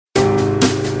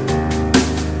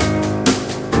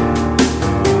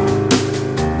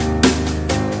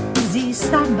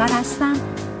انور هستم.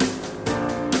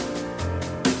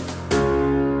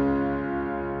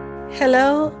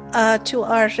 Hello to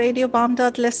our Radio Bomb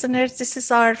listeners. This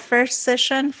is our first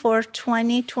session for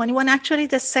 2021. Actually,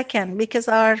 the second, because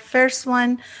our first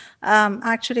one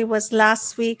actually was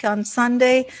last week on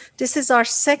Sunday. This is our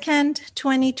second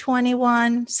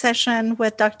 2021 session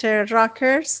with Dr.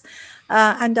 Rockers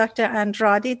and Dr.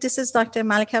 Andrade. This is Dr.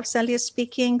 Malika Afzali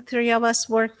speaking. Three of us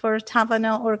work for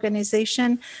Tavana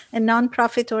Organization, a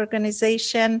nonprofit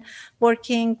organization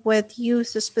working with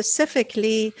youth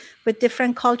specifically with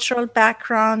different cultural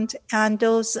background and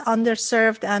those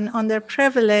underserved and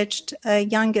underprivileged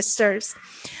youngsters.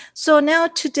 So now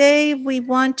today we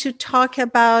want to talk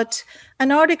about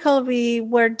an article we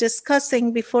were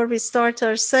discussing before we start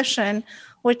our session,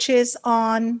 which is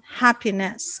on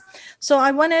happiness. So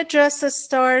I want to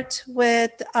start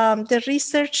with the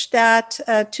research that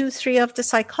 3 of the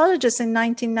psychologists in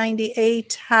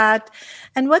 1998 had.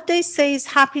 And what they say is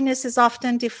happiness is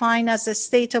often defined as a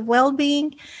state of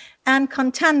well-being and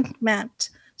contentment.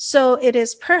 So it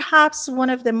is perhaps one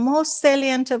of the most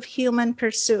salient of human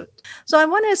pursuit. So I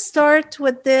want to start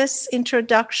with this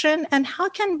introduction and how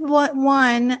can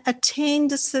one attain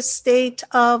this state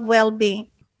of well-being?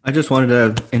 I just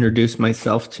wanted to introduce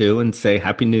myself too and say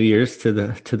Happy New Year's to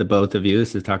the both of you.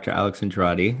 This is Dr. Alex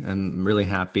Andrade. I'm really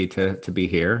happy to be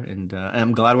here, and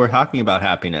I'm glad we're talking about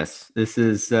happiness. This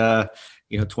is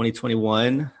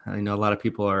 2021. I know a lot of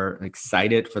people are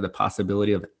excited for the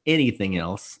possibility of anything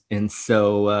else, and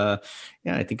so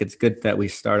I think it's good that we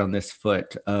start on this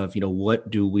foot of what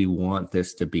do we want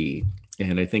this to be,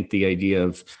 and I think the idea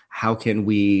of how can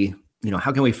we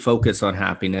focus on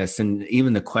happiness, and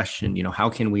even the question, how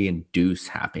can we induce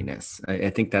happiness? I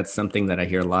think that's something that I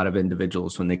hear a lot of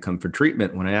individuals when they come for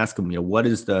treatment. When I ask them, what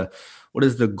is the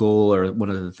goal or one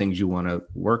of the things you want to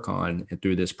work on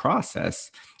through this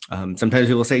process? Sometimes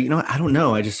people say, I don't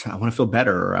know. I want to feel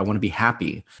better, or I want to be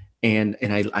happy. And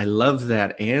I love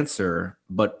that answer.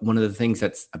 But one of the things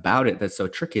that's about it that's so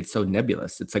tricky, it's so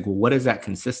nebulous. It's like, well, what does that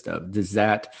consist of? Does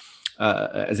that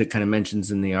as it kind of mentions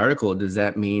in the article, does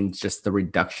that mean just the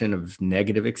reduction of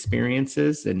negative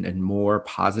experiences and more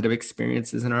positive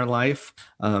experiences in our life?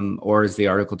 Or as the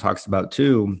article talks about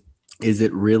too, is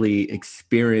it really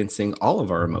experiencing all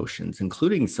of our emotions,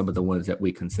 including some of the ones that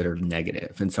we consider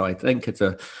negative? And so I think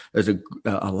there's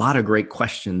a lot of great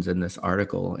questions in this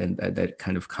article and that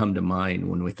kind of come to mind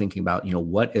when we're thinking about,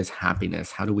 what is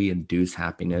happiness? How do we induce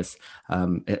happiness?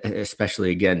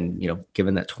 Especially again,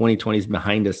 given that 2020 is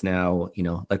behind us now,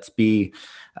 let's be,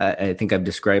 I think I've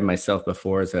described myself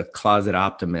before as a closet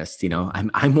optimist.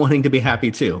 I'm wanting to be happy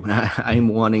too. I'm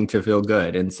wanting to feel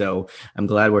good. And so I'm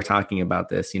glad we're talking about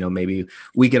this. Maybe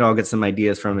we can all get some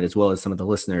ideas from it, as well as some of the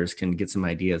listeners can get some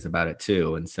ideas about it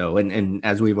too. And so, and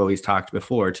as we've always talked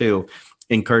before too,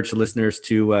 encourage listeners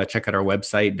to check out our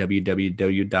website,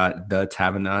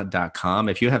 www.thetavana.com.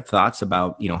 If you have thoughts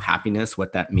about, happiness,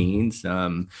 what that means,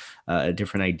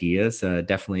 different ideas,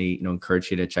 definitely,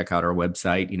 encourage you to check out our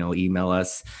website, email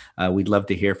us. We'd love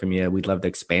to hear from you. We'd love to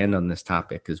expand on this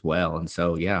topic as well. And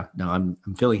so, I'm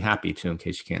feeling happy too, in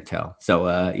case you can't tell.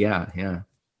 So, yeah.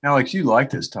 Alex, you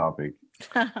like this topic.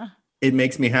 It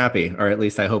makes me happy, or at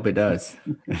least I hope it does.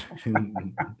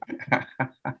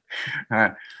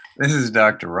 This is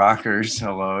Dr. Rockers.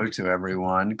 Hello to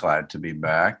everyone. Glad to be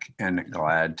back and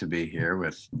glad to be here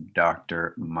with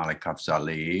Dr. Malika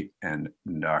Afzali and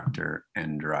Dr.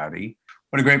 Andrade.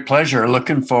 What a great pleasure.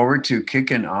 Looking forward to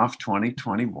kicking off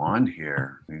 2021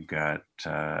 here. We've got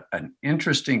an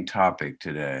interesting topic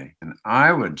today. And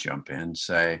I would jump in and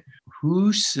say,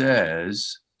 who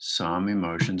says some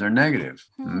emotions are negative?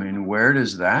 I mean, where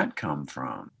does that come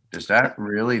from? Is that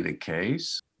really the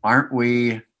case?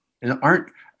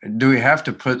 Do we have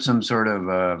to put some sort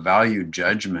of value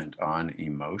judgment on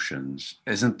emotions?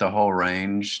 Isn't the whole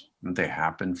range, don't they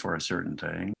happen for a certain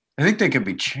thing? I think they could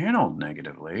be channeled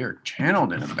negatively or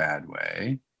channeled in a bad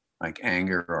way, like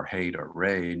anger or hate or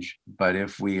rage. But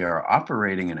if we are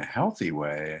operating in a healthy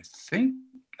way,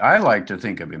 I like to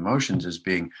think of emotions as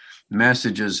being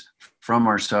messages from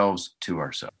ourselves to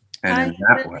ourselves. And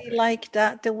I really like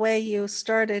that, the way you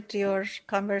started your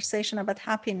conversation about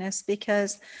happiness,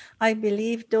 because I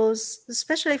believe those,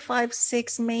 especially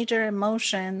 5-6 major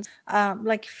emotions,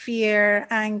 like fear,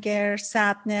 anger,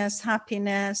 sadness,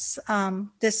 happiness,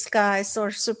 disgust,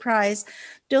 or surprise,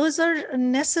 those are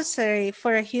necessary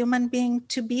for a human being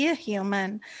to be a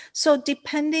human. So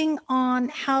depending on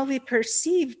how we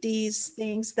perceive these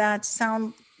things that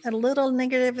sound a little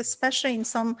negative, especially in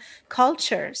some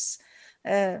cultures,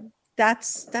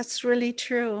 that's really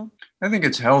true. I think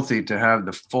it's healthy to have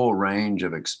the full range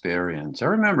of experience. I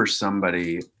remember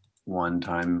somebody one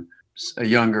time a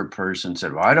younger person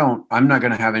said, well, I'm not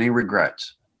going to have any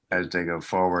regrets as they go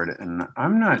forward. And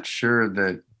I'm not sure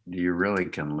that you really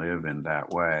can live in that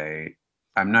way.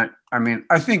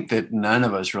 I think that none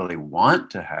of us really want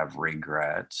to have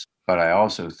regrets, but I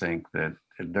also think that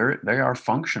they are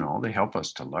functional. They help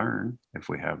us to learn if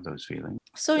we have those feelings.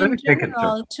 So in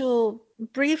general, to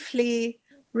briefly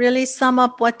really sum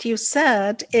up what you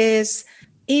said is,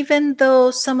 even though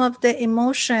some of the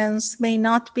emotions may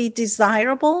not be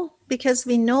desirable, because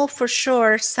we know for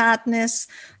sure sadness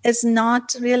is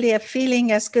not really a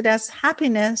feeling as good as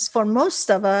happiness for most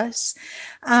of us,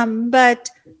 but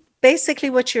basically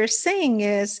what you're saying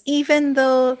is, even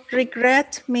though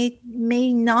regret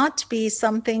may not be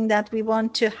something that we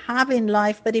want to have in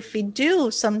life, but if we do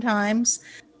sometimes,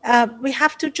 we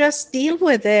have to just deal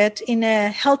with it in a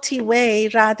healthy way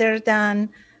rather than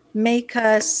make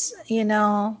us,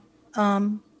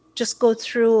 just go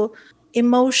through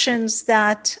emotions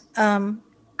that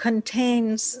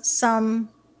contains some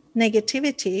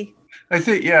negativity. I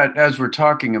think, as we're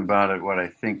talking about it, what I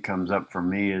think comes up for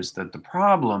me is that the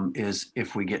problem is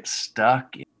if we get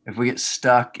stuck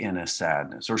in a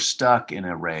sadness or stuck in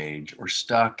a rage or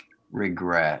stuck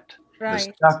regret, right.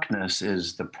 The stuckness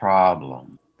is the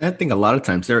problem. I think a lot of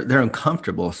times they're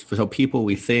uncomfortable. So people,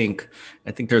 I think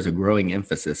there's a growing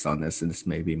emphasis on this, and this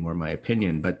may be more my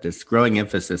opinion, but this growing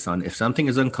emphasis on if something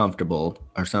is uncomfortable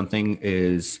or something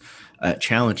is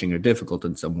challenging or difficult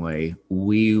in some way,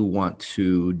 we want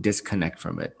to disconnect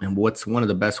from it. And what's one of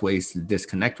the best ways to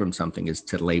disconnect from something is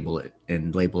to label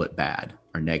it bad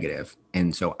or negative.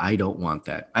 And so I don't want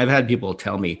that. I've had people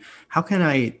tell me, how can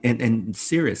I, and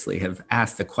seriously have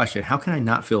asked the question, how can I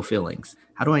not feel feelings?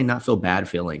 How do I not feel bad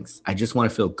feelings? I just want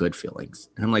to feel good feelings.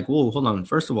 And I'm like, whoa, hold on.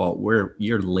 First of all,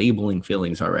 you're labeling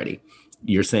feelings already.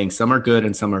 You're saying some are good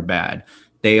and some are bad.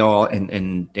 They all,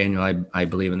 and Daniel, I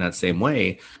believe in that same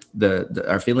way,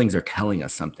 our feelings are telling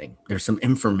us something. There's some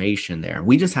information there.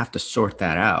 We just have to sort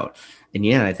that out. And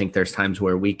I think there's times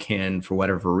where we can, for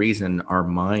whatever reason, our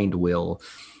mind will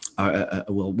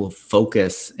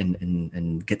focus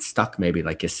and get stuck, maybe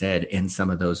like you said, in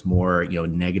some of those more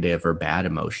negative or bad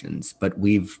emotions. But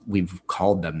we've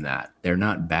called them that. They're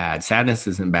not bad. Sadness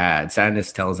isn't bad.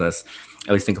 Sadness tells us. I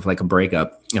always think of like a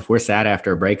breakup. If we're sad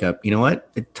after a breakup, you know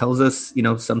what? It tells us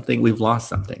something. We've lost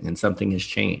something and something has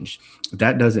changed.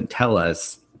 That doesn't tell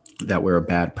us that we're a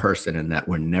bad person and that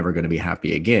we're never going to be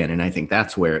happy again. And I think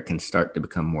that's where it can start to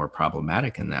become more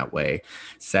problematic in that way.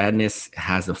 Sadness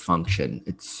has a function.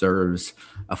 It serves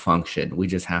a function. We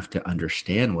just have to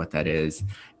understand what that is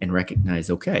and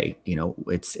recognize, okay,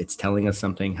 it's telling us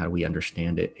something. How do we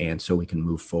understand it? And so we can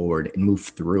move forward and move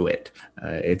through it.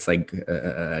 It's like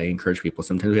I encourage people,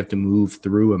 sometimes we have to move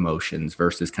through emotions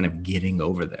versus kind of getting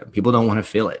over them. People don't want to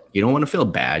feel it. You don't want to feel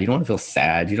bad. You don't want to feel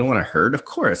sad. You don't want to hurt. Of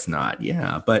course not.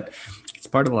 Yeah. But it's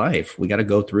part of life. We got to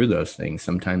go through those things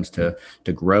sometimes to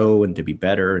grow and to be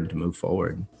better and to move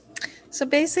forward. So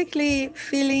basically,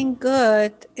 feeling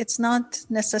good, it's not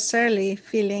necessarily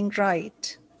feeling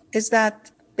right. Is that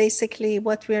basically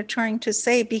what we're trying to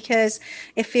say? Because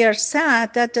if we are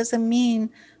sad, that doesn't mean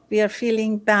we are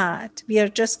feeling bad. We are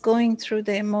just going through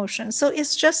the emotions. So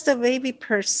it's just the way we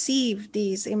perceive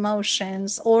these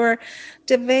emotions, or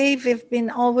the way we've been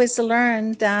always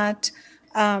learned that,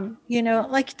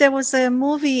 like there was a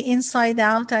movie, Inside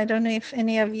Out. I don't know if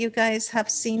any of you guys have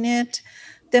seen it.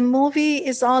 The movie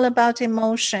is all about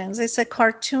emotions. It's a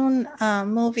cartoon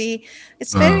movie.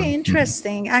 It's very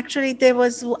interesting. Actually, there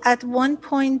was at one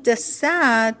point the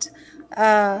sad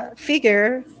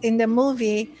figure in the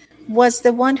movie was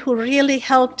the one who really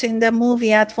helped in the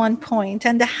movie at one point.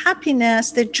 And the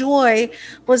happiness, the joy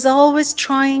was always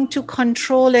trying to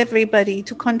control everybody,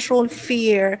 to control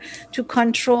fear, to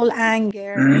control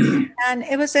anger. And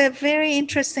it was a very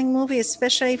interesting movie,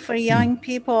 especially for young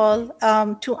people,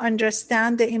 to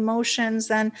understand the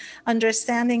emotions and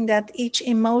understanding that each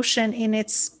emotion in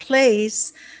its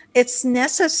place, it's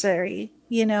necessary.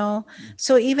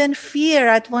 So even fear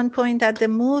at one point at the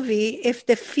movie, if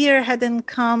the fear hadn't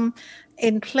come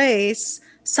in place,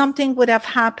 something would have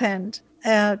happened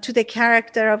to the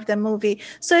character of the movie.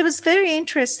 So it was very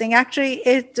interesting. Actually,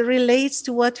 it relates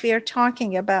to what we are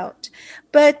talking about.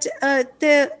 But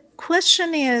the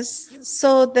question is,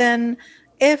 so then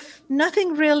if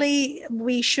nothing really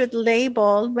we should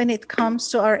label when it comes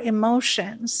to our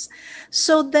emotions,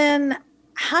 so then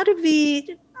how do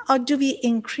we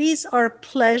increase our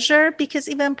pleasure? Because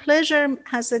even pleasure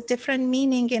has a different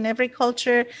meaning in every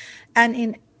culture and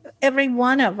in every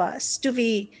one of us. Do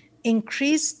we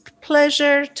increase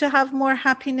pleasure to have more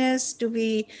happiness? Do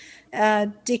we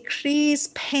decrease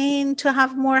pain to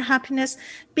have more happiness?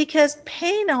 Because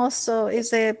pain also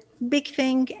is a big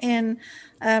thing in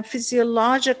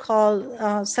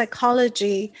physiological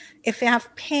psychology. If we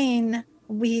have pain,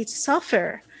 we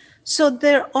suffer. So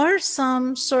there are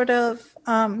some sort of,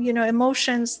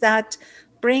 emotions that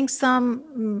bring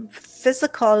some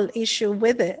physical issue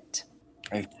with it.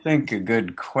 I think a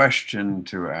good question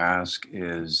to ask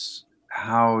is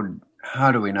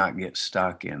how do we not get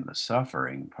stuck in the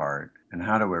suffering part, and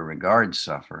how do we regard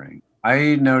suffering?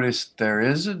 I noticed there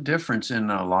is a difference in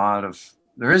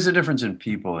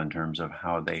people in terms of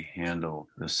how they handle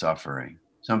the suffering.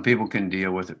 Some people can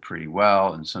deal with it pretty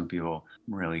well, and some people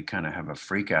really kind of have a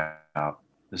freak out.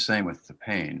 The same with the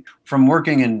pain. From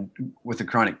working with the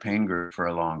chronic pain group for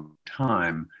a long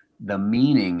time, the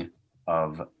meaning of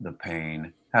the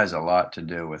pain has a lot to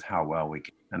do with how well we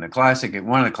can. And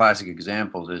one of the classic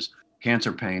examples is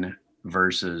cancer pain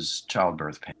versus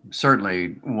childbirth pain.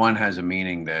 Certainly one has a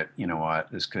meaning that,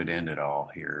 this could end it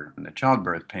all here. And the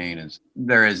childbirth pain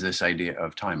there is this idea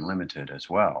of time limited as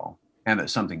well, and that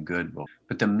something good will.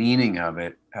 But the meaning of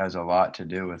it has a lot to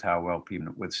do with how well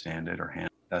people withstand it or handle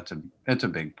it. That's a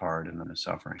big part in the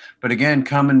suffering. But again,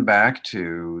 coming back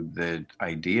to the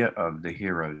idea of the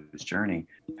hero's journey,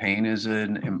 pain is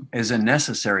a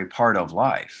necessary part of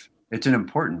life. It's an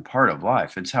important part of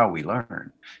life. It's how we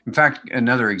learn. In fact,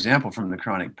 another example from the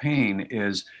chronic pain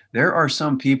is there are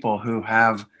some people who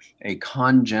have a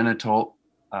congenital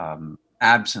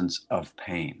absence of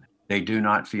pain. They do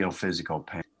not feel physical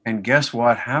pain. And guess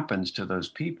what happens to those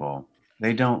people?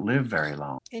 They don't live very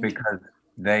long because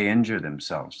they injure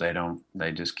themselves.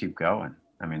 They just keep going.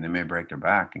 I mean, they may break their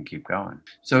back and keep going.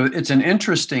 So it's an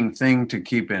interesting thing to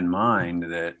keep in mind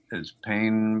that as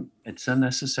pain, it's a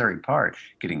necessary part.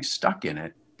 Getting stuck in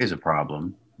it is a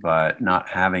problem, but not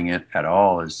having it at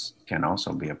all can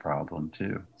also be a problem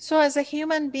too. So as a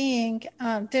human being,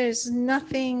 there's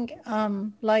nothing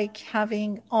like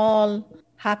having all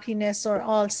happiness or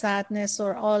all sadness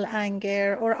or all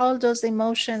anger or all those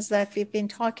emotions that we've been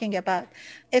talking about.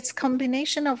 It's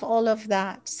combination of all of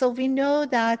that. So we know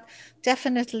that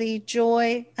definitely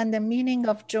joy and the meaning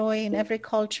of joy in every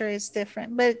culture is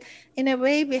different. But in a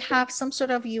way, we have some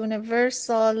sort of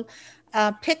universal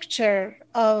picture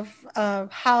of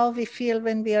how we feel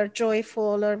when we are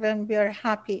joyful or when we are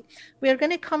happy. We are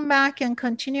going to come back and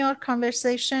continue our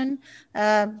conversation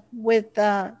with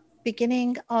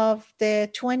beginning of the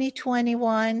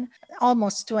 2021,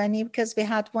 almost 20, because we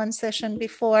had one session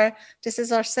before. This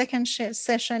is our second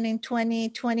session in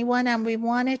 2021, and we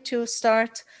wanted to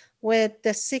start with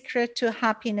the secret to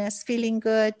happiness, feeling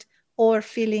good or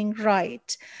feeling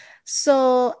right.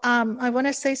 So I want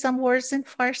to say some words in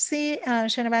فارسی.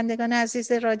 شنوندگان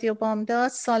عزیز رادیو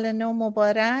بامداد، سال نو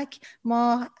مبارک.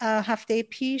 ما هفته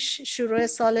پیش شروع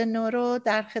سال نو رو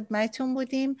در خدمتتون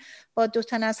بودیم با 2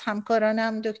 تن از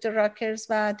همکارانم، دکتر راکرز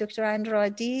و دکتر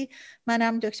اندرادی.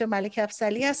 منم دکتر ملک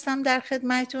افضلی هستم در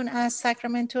خدمتتون از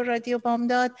ساکرامنتو رادیو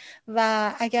بامداد.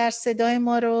 و اگر صدای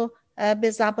ما رو به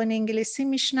زبان انگلیسی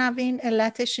میشنوین،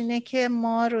 علتش اینه که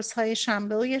ما روزهای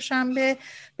شنبه و شنبه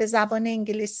به زبان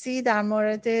انگلیسی در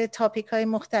مورد تاپیک های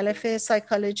مختلف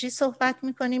سایکولوژی صحبت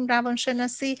میکنیم،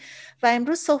 روانشناسی. و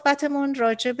امروز صحبتمون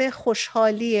راجع به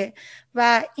خوشحالیه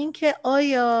و اینکه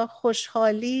آیا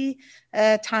خوشحالی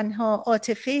تنها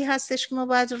عاطفه‌ای هستش که ما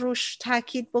باید روش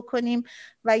تاکید بکنیم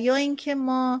و یا اینکه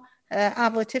ما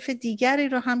عواطف دیگری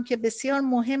رو هم که بسیار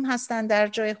مهم هستن در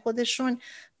جای خودشون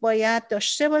باید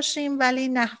داشته باشیم، ولی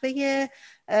نحوه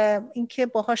اینکه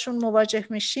باهاشون مواجه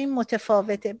میشیم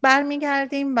متفاوته.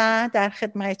 برمیگردیم و در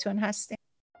خدمتتون هستیم.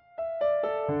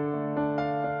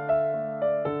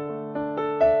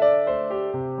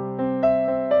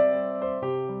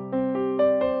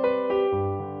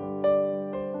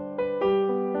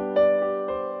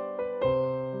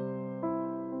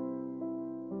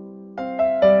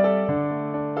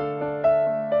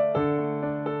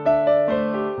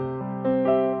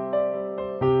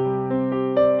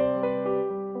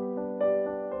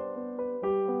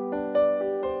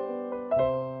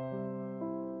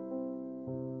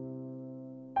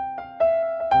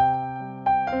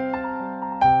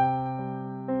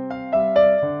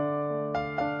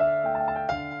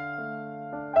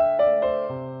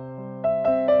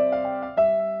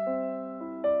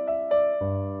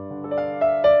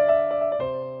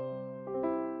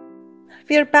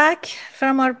 We're back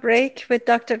from our break with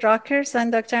Dr. Rockers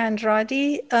and Dr. Andrade.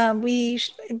 We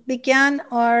began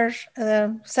our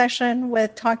session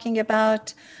with talking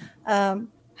about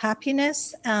happiness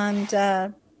and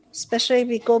especially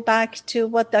we go back to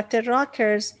what Dr.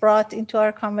 Rockers brought into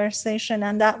our conversation,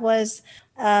 and that was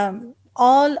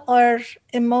all our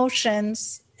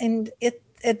emotions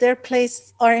at their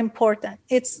place are important.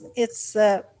 It's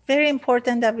very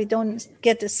important that we don't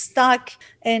get stuck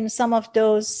in some of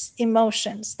those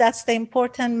emotions. That's the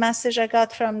important message I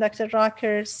got from Dr.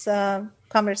 Rocker's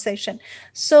conversation.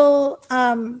 So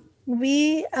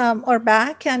we are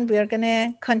back, and we are going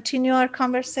to continue our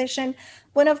conversation.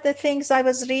 One of the things I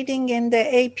was reading in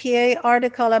the APA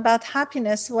article about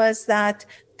happiness was that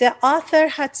the author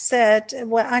had said,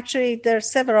 well, actually, there are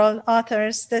several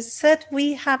authors that said,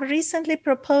 we have recently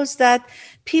proposed that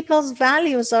people's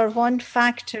values are one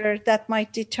factor that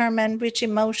might determine which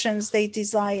emotions they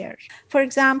desire. For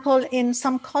example, in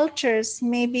some cultures,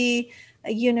 maybe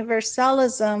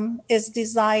universalism is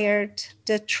desired,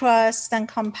 the trust and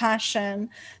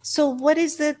compassion. So what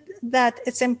is it that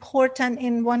it's important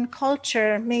in one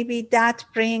culture? Maybe that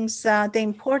brings the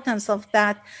importance of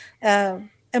that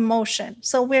emotion.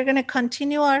 So we're going to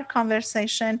continue our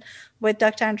conversation with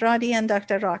Dr. Andrade and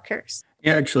Dr. Rockers.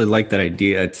 Yeah, I actually like that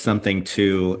idea. It's something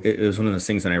it was one of those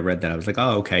things when I read that, I was like,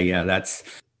 oh, okay, yeah,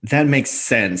 that makes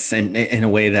sense. And in a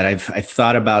way that I've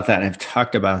thought about that and I've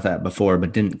talked about that before,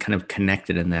 but didn't kind of connect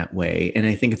it in that way. And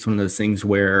I think it's one of those things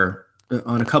where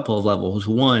on a couple of levels,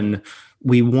 one,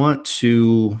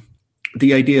 the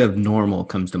idea of normal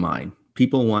comes to mind.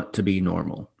 People want to be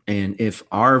normal. And if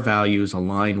our values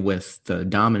align with the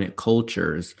dominant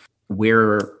cultures,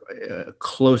 we're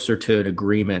closer to an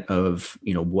agreement of,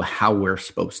 how we're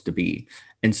supposed to be.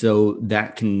 And so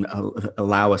that can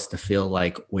allow us to feel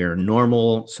like we're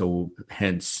normal. So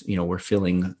hence, we're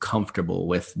feeling comfortable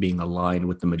with being aligned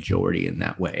with the majority in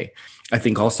that way. I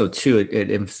think also too,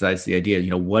 it emphasized the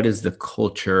idea, what is the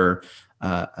culture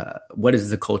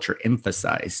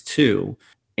emphasize too?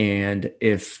 And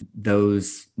if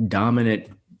those dominant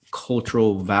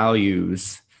cultural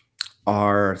values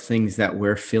are things that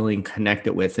we're feeling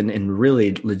connected with and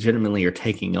really legitimately are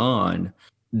taking on,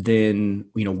 then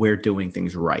we're doing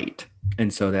things right.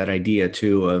 And so that idea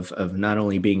too of not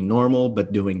only being normal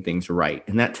but doing things right,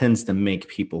 and that tends to make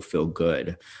people feel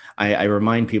good. I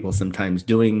remind people sometimes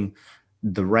doing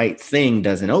the right thing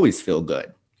doesn't always feel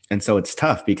good, and so it's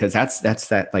tough because that's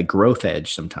that like growth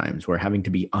edge. Sometimes we're having to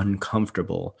be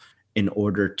uncomfortable in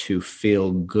order to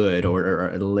feel good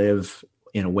or live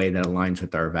in a way that aligns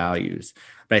with our values.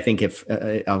 But I think if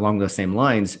along those same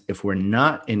lines, if we're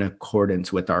not in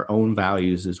accordance with our own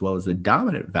values as well as the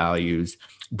dominant values,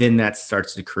 then that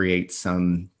starts to create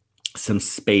some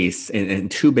space,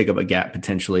 and too big of a gap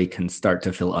potentially can start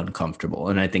to feel uncomfortable.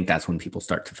 And I think that's when people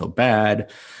start to feel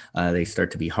bad. They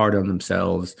start to be hard on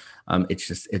themselves.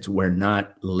 We're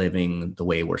not living the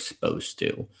way we're supposed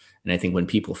to. And I think when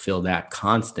people feel that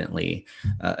constantly,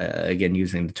 again,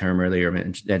 using the term earlier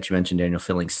that you mentioned, Daniel,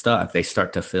 feeling stuck, they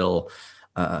start to feel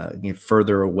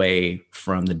further away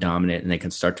from the dominant, and they can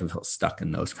start to feel stuck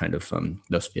in those kind of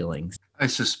those feelings. I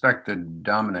suspect the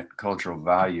dominant cultural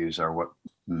values are what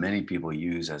many people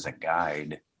use as a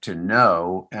guide to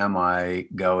know, am I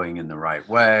going in the right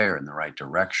way or in the right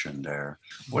direction there?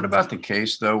 What about the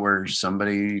case, though, where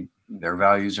their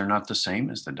values are not the same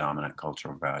as the dominant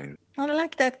cultural values? I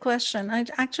like that question. I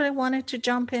actually wanted to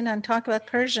jump in and talk about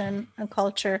Persian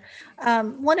culture.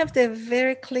 One of the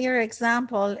very clear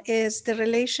example is the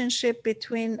relationship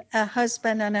between a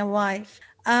husband and a wife.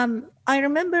 I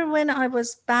remember when I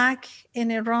was back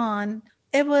in Iran,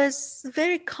 it was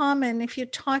very common if you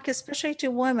talk, especially to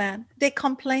women, they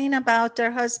complain about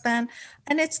their husband,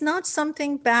 and it's not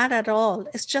something bad at all.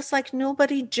 It's just like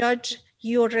nobody judge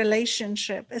your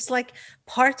relationship. It's like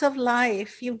part of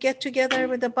life. You get together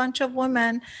with a bunch of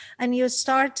women and you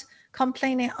start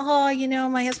complaining,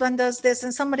 my husband does this,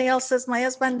 and somebody else says my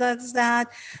husband does that.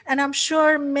 And I'm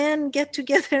sure men get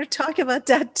together, talk about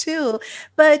that too.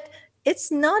 But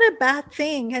it's not a bad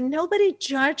thing, and nobody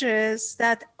judges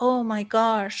that, oh my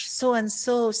gosh,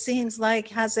 so-and-so seems like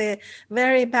has a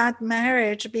very bad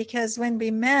marriage because when we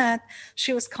met,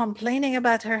 she was complaining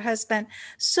about her husband.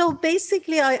 So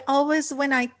basically,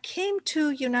 when I came to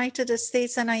United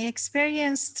States and I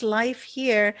experienced life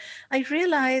here, I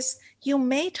realized you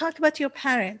may talk about your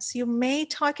parents, you may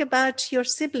talk about your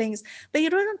siblings, but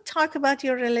you don't talk about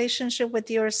your relationship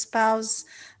with your spouse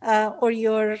or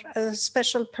your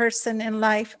special person in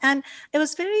life. And it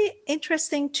was very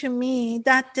interesting to me,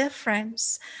 that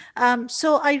difference.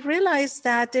 So I realized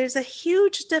that there's a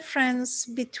huge difference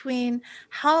between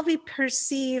how we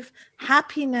perceive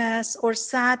happiness or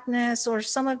sadness or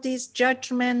some of these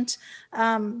judgment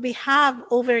we have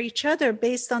over each other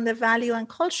based on the value and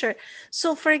culture.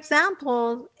 So for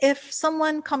example, if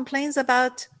someone complains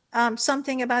about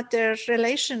something about their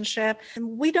relationship,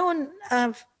 we don't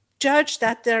judge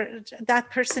that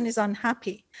that person is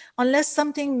unhappy unless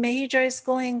something major is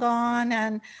going on,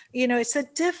 and it's a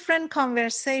different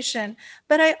conversation.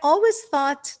 But I always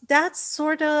thought that's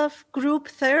sort of group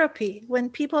therapy. When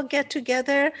people get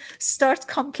together, start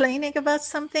complaining about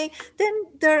something, then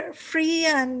they're free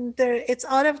and it's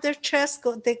out of their chest.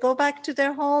 They go back to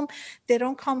their home, they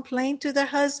don't complain to their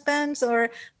husbands,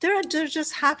 or they're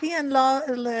just happy, and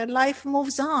life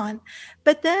moves on.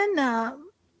 But then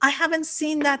I haven't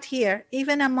seen that here,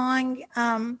 even among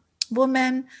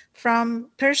women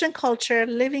from Persian culture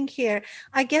living here.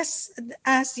 I guess,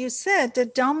 as you said, the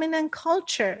dominant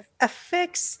culture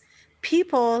affects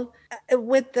people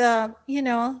with the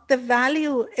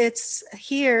value it's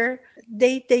here.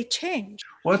 They change.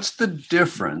 What's the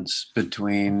difference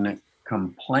between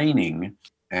complaining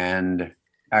and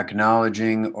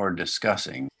acknowledging or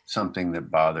discussing something that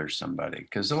bothers somebody?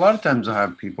 Because a lot of times I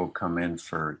have people come in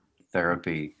for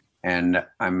therapy, and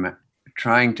I'm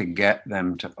trying to get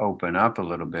them to open up a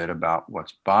little bit about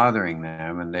what's bothering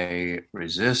them, and they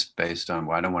resist based on,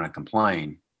 well, I don't want to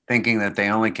complain, thinking that they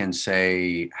only can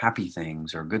say happy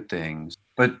things or good things.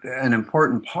 But an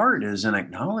important part is an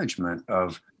acknowledgement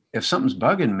of, if something's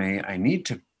bugging me, I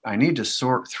need to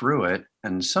sort through it,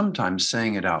 and sometimes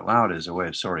saying it out loud is a way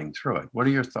of sorting through it. What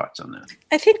are your thoughts on that?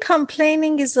 I think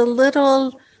complaining is a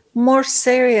little more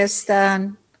serious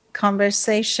than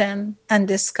conversation and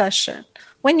discussion.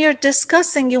 When you're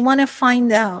discussing, you want to find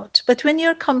out. But when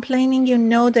you're complaining,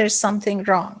 there's something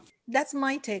wrong. That's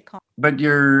my take on it.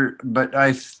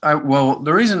 Well,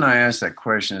 the reason I asked that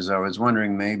question is I was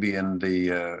wondering, maybe in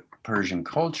the Persian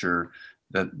culture,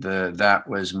 that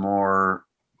was more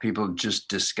people just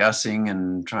discussing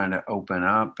and trying to open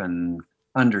up and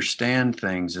understand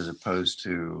things, as opposed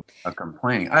to a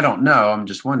complaining. I don't know. I'm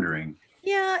just wondering.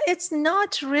 Yeah, it's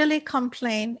not really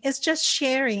complain. It's just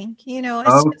sharing,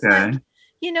 It's okay.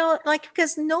 Just like,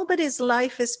 because nobody's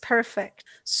life is perfect.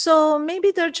 So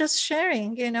maybe they're just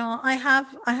sharing, I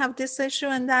have this issue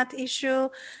and that issue.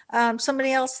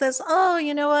 Somebody else says, oh,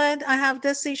 you know what? I have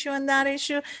this issue and that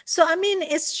issue. So,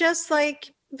 it's just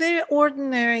like very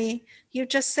ordinary. You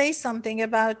just say something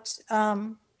about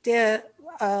the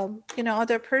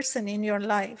other person in your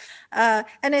life.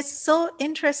 And it's so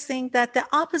interesting that the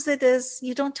opposite is,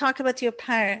 you don't talk about your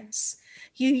parents.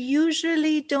 You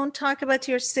usually don't talk about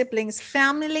your siblings,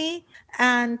 family,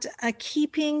 and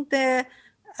keeping the,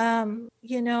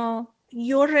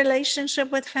 your relationship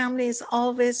with family is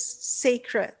always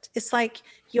sacred. It's like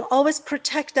you always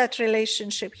protect that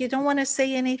relationship. You don't want to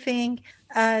say anything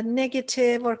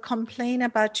negative or complain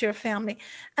about your family.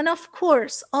 And of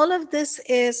course, all of this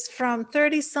is from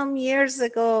 30 some years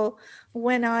ago.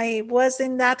 When I was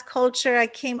in that culture,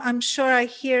 I'm sure I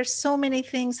hear so many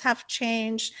things have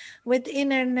changed with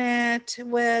internet,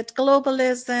 with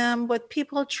globalism, with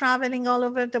people traveling all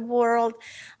over the world.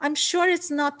 I'm sure it's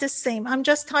not the same. I'm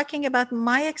just talking about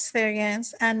my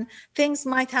experience, and things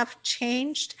might have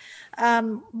changed.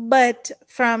 But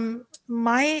from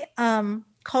my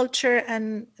culture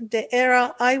and the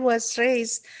era I was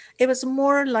raised, it was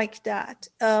more like that.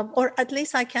 Or at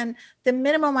least the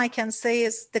minimum I can say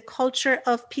is the culture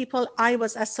of people I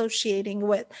was associating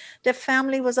with. The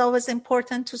family was always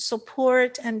important to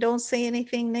support, and don't say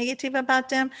anything negative about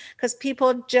them, because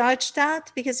people judge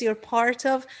that because you're part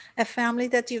of a family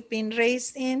that you've been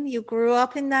raised in. You grew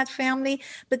up in that family.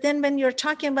 But then when you're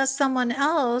talking about someone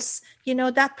else,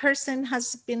 that person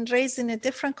has been raised in a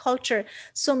different culture.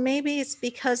 So maybe it's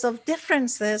because of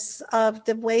differences of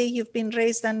the way you've been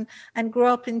raised and grew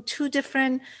up in two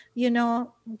different,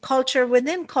 culture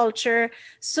within culture.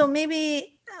 So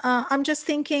maybe I'm just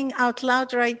thinking out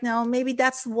loud right now, maybe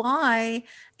that's why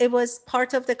it was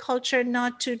part of the culture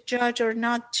not to judge or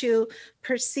not to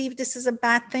perceive this is a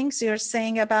bad things you're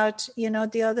saying about,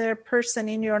 the other person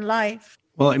in your life.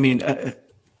 Well,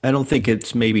 I don't think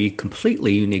it's maybe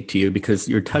completely unique to you, because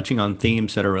you're touching on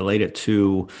themes that are related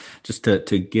to, just to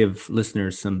give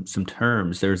listeners some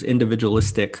terms. There's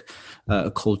individualistic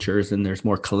cultures, and there's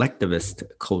more collectivist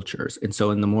cultures. And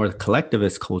so in the more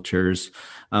collectivist cultures,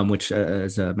 which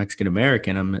as a Mexican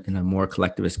American, I'm in a more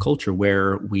collectivist culture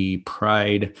where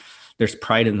there's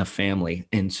pride in the family.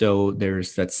 And so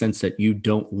there's that sense that you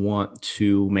don't want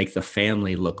to make the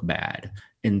family look bad.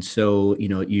 And so,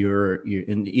 you're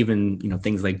and even,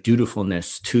 things like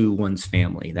dutifulness to one's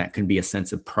family, that can be a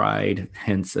sense of pride,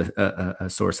 hence a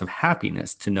source of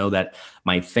happiness to know that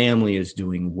my family is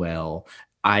doing well.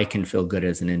 I can feel good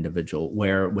as an individual,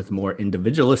 where with more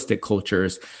individualistic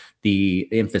cultures, the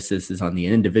emphasis is on the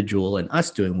individual and us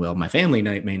doing well. My family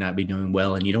may not be doing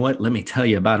well. And you know what? Let me tell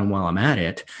you about them while I'm at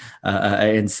it.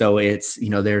 And so it's,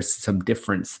 there's some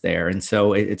difference there. And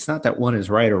so it's not that one is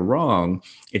right or wrong.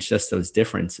 It's just those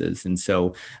differences. And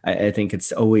so I think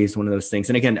it's always one of those things.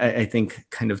 And again, I think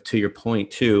kind of to your point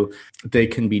too, they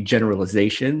can be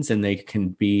generalizations, and they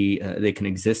can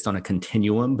exist on a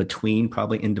continuum between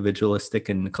probably individualistic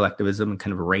and collectivism, and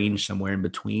kind of range somewhere in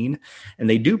between. And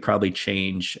they do probably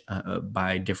change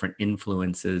by different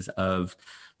influences of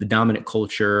the dominant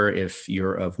culture, if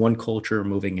you're of one culture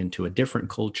moving into a different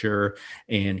culture,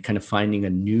 and kind of finding a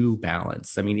new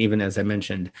balance. I mean, even as I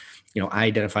mentioned, I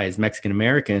identify as Mexican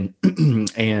American,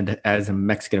 and as a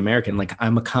Mexican American, like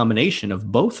I'm a combination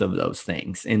of both of those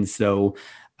things. And so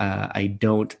I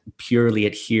don't purely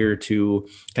adhere to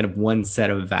kind of one set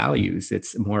of values.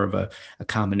 It's more of a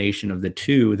combination of the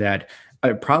two that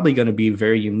are probably going to be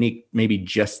very unique, maybe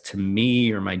just to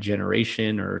me or my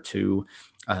generation, or to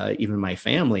even my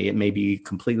family. It may be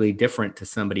completely different to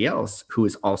somebody else who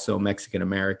is also Mexican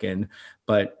American,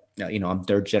 but I'm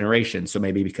third generation. So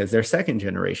maybe because they're second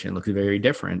generation, it looks very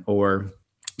different, or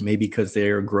maybe because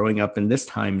they're growing up in this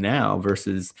time now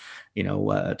versus,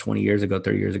 20 years ago,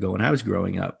 30 years ago when I was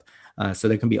growing up. So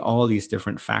there can be all these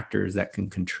different factors that can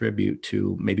contribute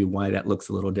to maybe why that looks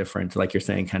a little different. Like you're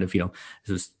saying, kind of, this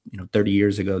was, 30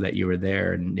 years ago that you were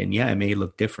there, and yeah, it may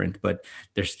look different, but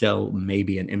there's still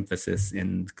maybe an emphasis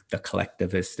in the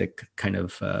collectivistic kind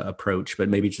of approach, but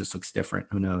maybe it just looks different.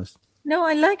 Who knows? No,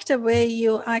 I like the way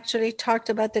you actually talked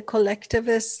about the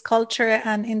collectivist culture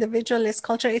and individualist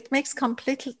culture. It makes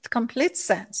complete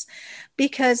sense,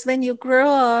 because when you grow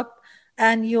up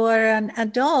and you are an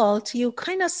adult, you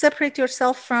kind of separate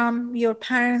yourself from your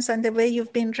parents and the way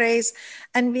you've been raised.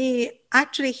 And we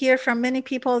actually hear from many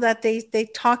people that they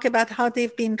talk about how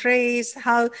they've been raised,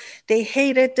 how they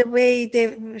hated the way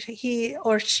he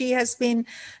or she has been,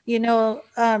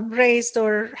 raised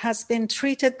or has been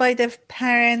treated by the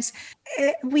parents.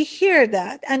 We hear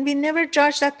that, and we never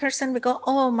judge that person. We go,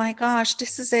 oh my gosh,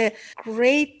 this is a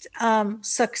great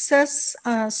success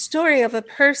story of a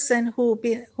person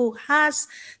who has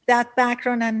that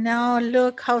background, and now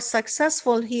look how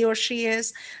successful he or she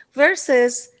is.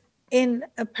 Versus in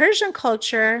a Persian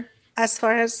culture, as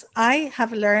far as I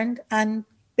have learned and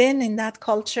been in that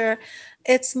culture,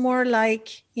 it's more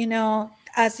like,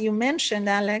 as you mentioned,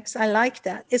 Alex, I like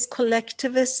that. It's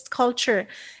collectivist culture.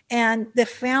 And the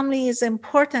family is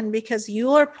important because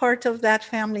you are part of that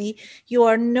family. You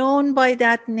are known by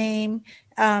that name.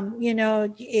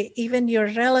 Even your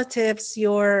relatives,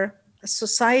 your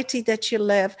society that you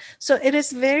live. So it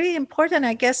is very important.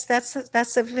 I guess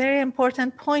that's a very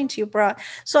important point you brought.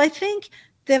 So I think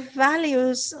the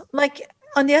values, like,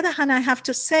 on the other hand, I have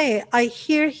to say, I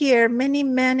hear here many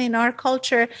men in our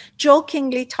culture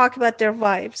jokingly talk about their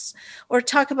wives or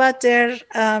talk about their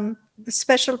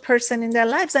special person in their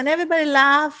lives, and everybody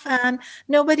laugh and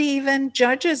nobody even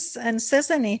judges and says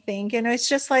anything. It's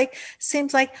just like,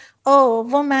 seems like, oh,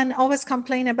 women always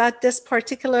complain about this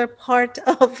particular part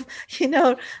of,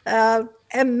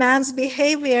 a man's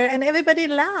behavior, and everybody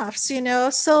laughs,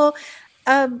 So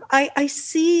I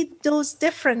see those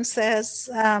differences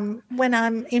when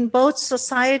I'm in both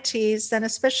societies, and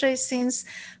especially since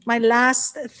my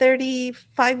last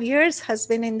 35 years has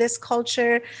been in this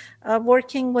culture,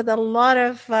 working with a lot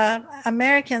of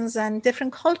Americans and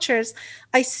different cultures.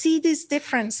 I see these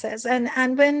differences.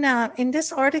 And when in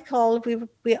this article,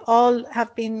 we all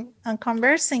have been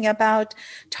conversing about,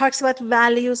 talks about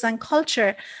values and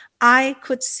culture, I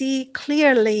could see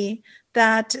clearly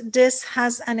that this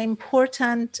has an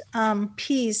important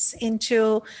piece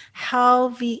into how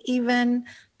we even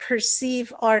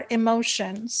perceive our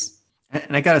emotions.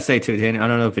 And I got to say too, Danny, I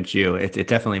don't know if it's you, it's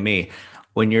definitely me.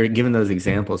 When you're giving those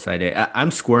examples,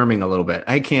 I'm squirming a little bit.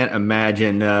 I can't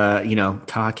imagine,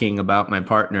 talking about my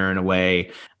partner in a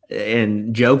way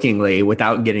and jokingly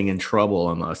without getting in trouble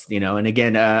almost, and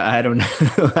again, I don't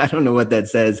know, I don't know what that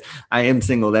says. I am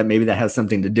single, that maybe that has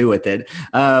something to do with it.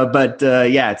 But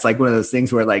it's like one of those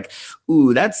things where like,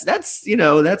 ooh, that's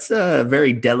a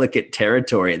very delicate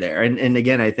territory there. And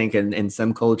again, I think in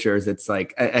some cultures, it's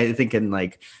like, I think in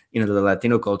like, the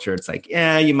Latino culture, it's like,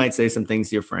 yeah, you might say some things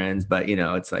to your friends, but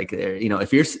it's like,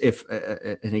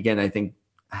 and again, I think,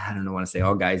 I don't want to say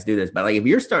all guys do this, but like if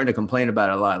you're starting to complain about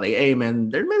it a lot, like, hey man,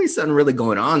 there may be something really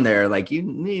going on there. Like you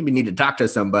maybe need to talk to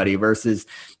somebody, versus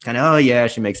kind of, oh yeah,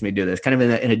 she makes me do this, kind of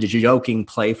in a joking,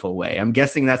 playful way. I'm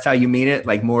guessing that's how you mean it,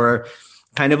 like more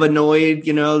kind of annoyed,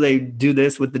 they do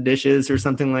this with the dishes or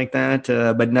something like that.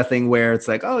 But nothing where it's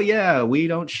like, oh yeah, we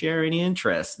don't share any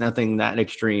interests. Nothing that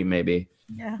extreme, maybe.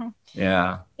 Yeah.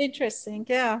 Yeah. Interesting.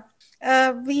 Yeah.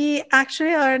 We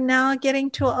actually are now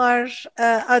getting to our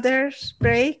other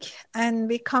break, and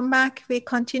we come back. We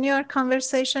continue our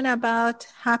conversation about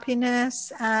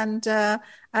happiness and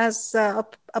as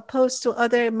opposed to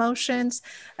other emotions.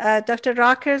 Dr.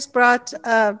 Rockers brought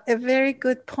a very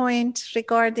good point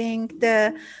regarding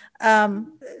the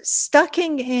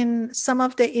stucking in some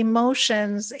of the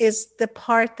emotions is the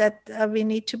part that we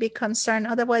need to be concerned.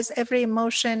 Otherwise, every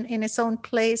emotion in its own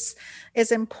place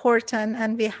is important,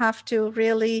 and we have to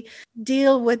really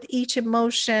deal with each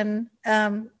emotion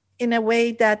in a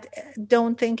way that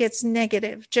don't think it's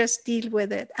negative, just deal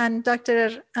with it. And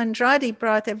Dr. Andrade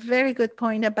brought a very good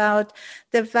point about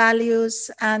the values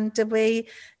and the way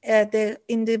the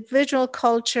individual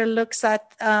culture looks at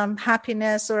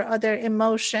happiness or other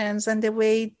emotions and the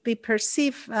way we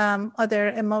perceive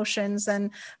other emotions and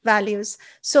values.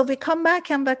 So we come back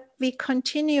and we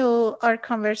continue our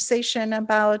conversation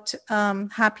about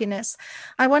happiness.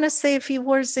 I want to say a few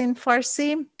words in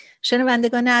Farsi.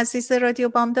 شنوندگان عزیز رادیو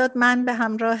بامداد، من به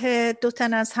همراه دو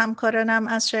تن از همکارانم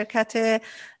از شرکت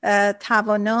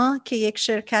توانا که یک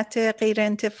شرکت غیر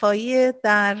انتفاعی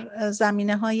در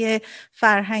زمینه‌های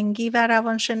فرهنگی و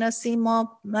روانشناسی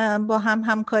ما با هم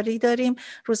همکاری داریم.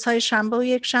 روزهای شنبه و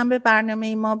یک شنبه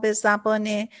برنامه ما به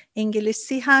زبان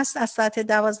انگلیسی هست از ساعت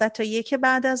 12 تا 1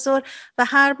 بعد از ظهر و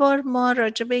هر بار ما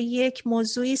راجع به یک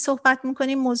موضوعی صحبت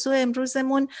می‌کنیم. موضوع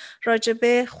امروزمون راجع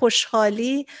به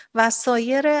خوشحالی و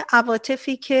سایر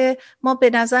عواطفی که ما به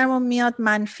نظرمون میاد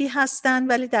منفی هستن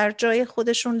ولی در جای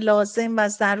خودشون لازم و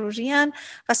ضروری هن.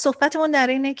 و صحبتمون در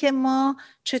اینه که ما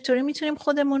چطوری میتونیم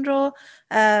خودمون رو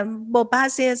با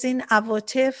بعضی از این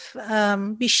عواطف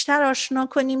بیشتر آشنا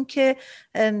کنیم که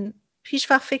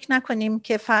هیچ وقت فکر نکنیم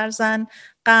که فرضاً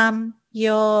غم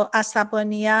یا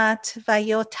عصبانیت و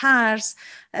یا ترس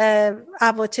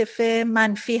عواطف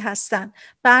منفی هستن.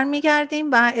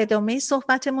 برمیگردیم و ادامه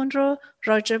صحبتمون رو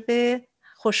راجع به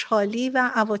خوشحالی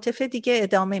و عواطف دیگه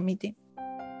ادامه میدیم.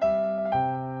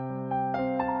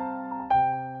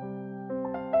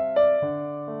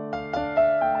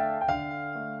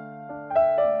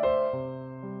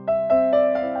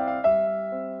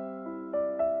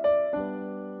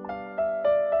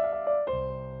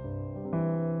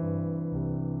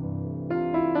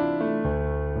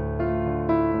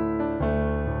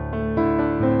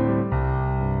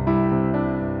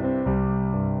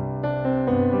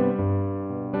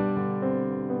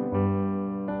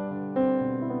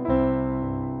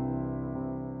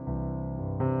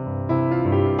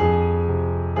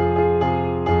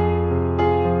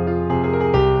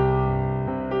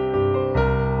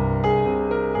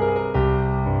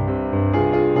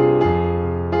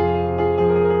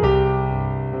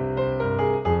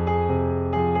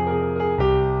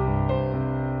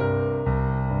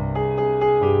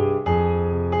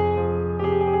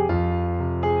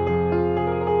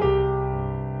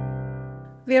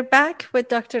 We're back with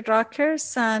Dr. Rockers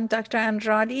and Dr.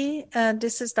 Andrade.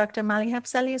 This is Dr. Mali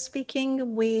Hafzali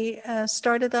speaking. We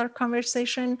started our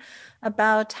conversation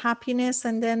about happiness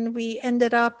and then we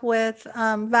ended up with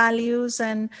values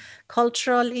and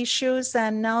cultural issues,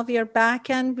 and now we are back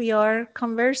and we are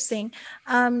conversing.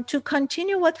 To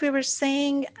continue what we were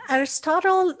saying,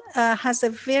 Aristotle has a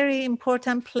very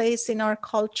important place in our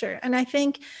culture, and I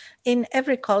think in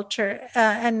every culture,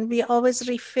 and we always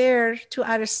refer to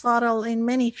Aristotle in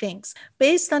many things.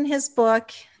 Based on his book,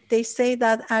 they say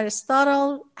that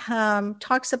Aristotle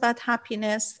talks about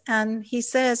happiness, and he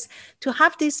says to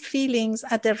have these feelings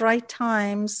at the right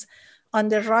times, on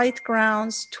the right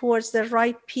grounds, towards the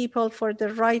right people, for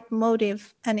the right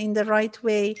motive, and in the right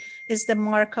way is the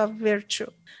mark of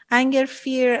virtue. Anger,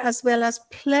 fear, as well as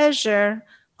pleasure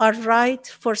are right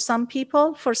for some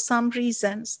people for some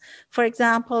reasons. For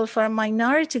example, for a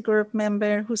minority group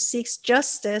member who seeks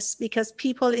justice because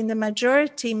people in the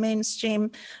majority mainstream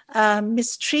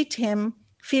mistreat him,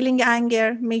 feeling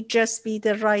anger may just be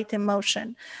the right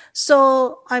emotion. So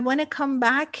I want to come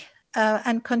back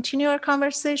and continue our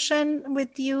conversation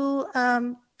with you,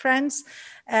 friends,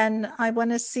 and I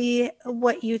want to see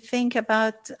what you think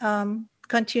about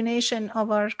continuation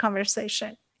of our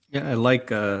conversation. Yeah, I like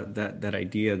that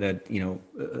idea that,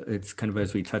 it's kind of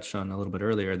as we touched on a little bit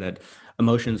earlier, that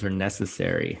emotions are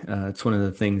necessary. It's one of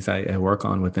the things I work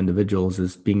on with individuals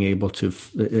is being able to,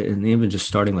 and even just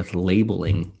starting with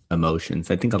labeling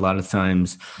emotions. I think a lot of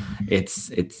times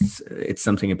it's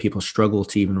something that people struggle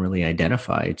to even really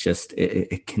identify. It's just,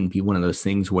 it can be one of those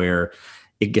things where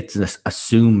it gets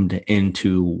assumed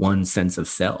into one sense of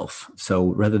self. So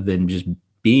rather than just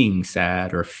being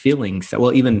sad or feeling sad,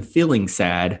 well, even feeling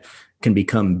sad can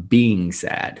become being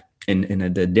sad.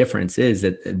 And the difference is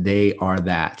that they are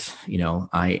that,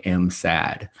 I am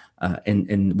sad.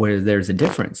 and where there's a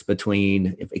difference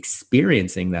between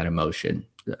experiencing that emotion.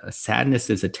 Sadness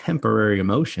is a temporary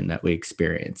emotion that we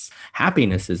experience.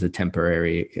 Happiness is a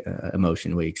temporary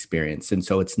emotion we experience. And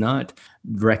so it's not,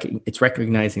 it's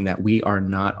recognizing that we are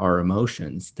not our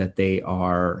emotions, that they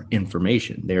are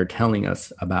information. They're telling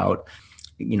us about,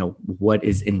 what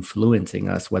is influencing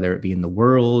us, whether it be in the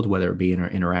world, whether it be in our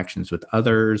interactions with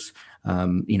others.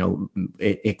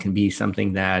 It can be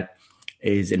something that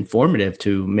is informative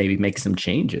to maybe make some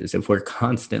changes. If we're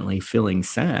constantly feeling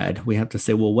sad, we have to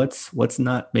say, well, what's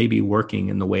not maybe working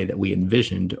in the way that we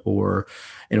envisioned, or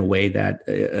in a way that,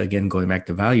 again, going back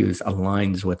to values,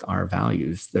 aligns with our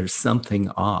values. There's something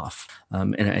off.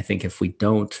 And I think if we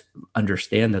don't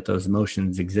understand that those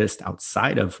emotions exist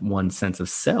outside of one sense of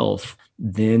self,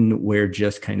 then we're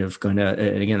just kind of going to,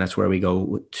 and again, that's where we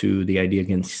go to the idea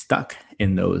again, stuck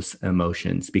in those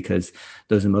emotions, because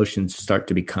those emotions start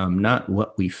to become not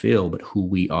what we feel, but who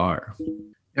we are.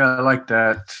 Yeah, I like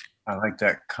that. I like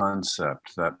that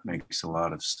concept. That makes a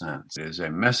lot of sense. It is a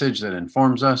message that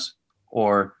informs us,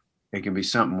 or it can be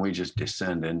something we just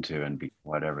descend into and be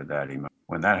whatever that emotion.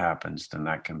 When that happens, then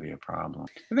that can be a problem.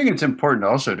 I think it's important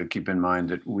also to keep in mind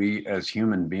that we as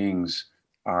human beings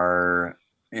are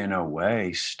in a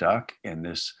way stuck in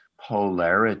this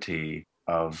polarity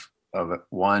of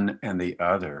one and the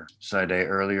other. Sade,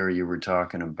 earlier you were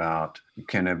talking about,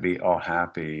 can it be all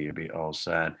happy, be all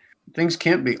sad? Things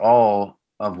can't be all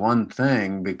of one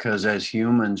thing, because as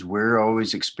humans, we're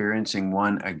always experiencing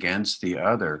one against the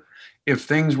other. If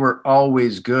things were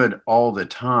always good all the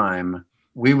time,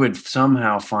 we would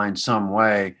somehow find some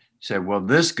way, say, well,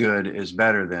 this good is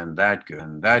better than that good,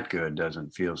 and that good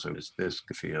doesn't feel so as this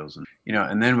feels. And,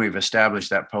 and then we've established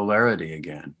that polarity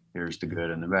again. Here's the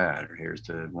good and the bad, or here's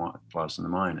the plus and the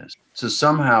minus. So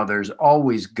somehow there's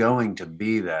always going to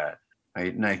be that.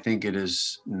 Right? And I think it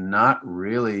is not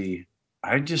really,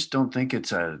 I just don't think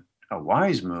it's a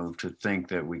wise move to think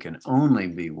that we can only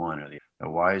be one or the other. A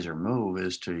wiser move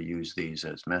is to use these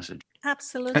as messages.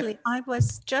 Absolutely. I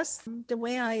was just, the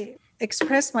way I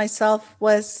expressed myself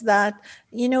was that,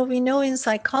 we know in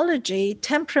psychology,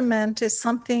 temperament is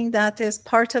something that is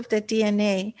part of the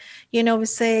DNA. We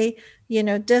say,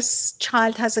 this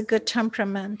child has a good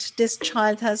temperament. This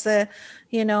child has a,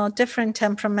 different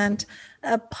temperament.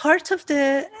 Part of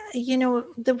the,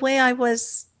 the way I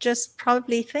was just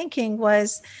probably thinking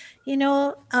was,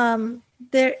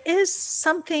 there is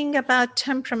something about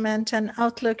temperament and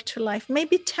outlook to life.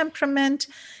 Maybe temperament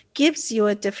gives you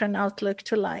a different outlook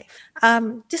to life.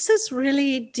 This is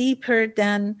really deeper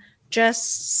than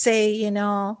just say,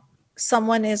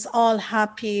 someone is all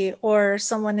happy or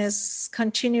someone is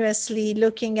continuously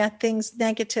looking at things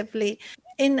negatively.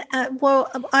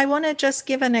 I want to just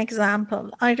give an example.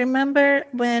 I remember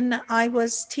when I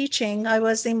was teaching, I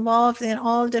was involved in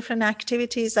all different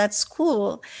activities at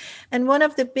school. And one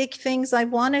of the big things I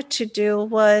wanted to do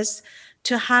was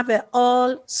to have an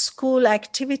all school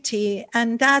activity.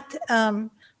 And that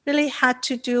really had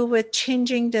to do with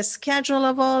changing the schedule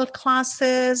of all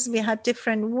classes. We had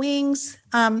different wings.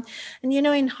 And,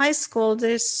 in high school,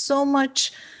 there's so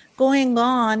much going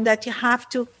on that you have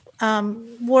to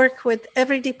work with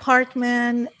every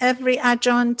department, every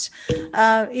adjunct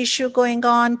issue going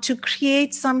on to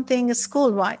create something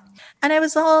school-wide. And I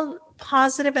was all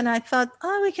positive, and I thought,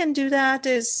 we can do that.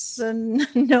 There's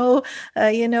no,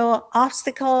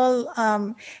 obstacle.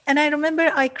 And I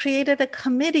remember I created a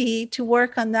committee to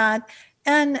work on that.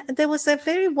 And there was a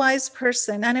very wise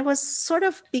person, and it was sort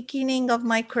of beginning of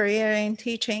my career in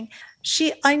teaching.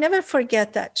 I never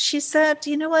forget that. She said,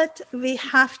 you know what, we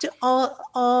have to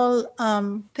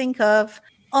all think of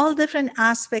all different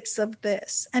aspects of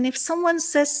this. And if someone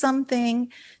says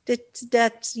something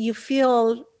that you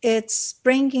feel it's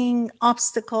bringing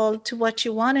obstacle to what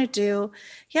you want to do,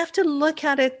 you have to look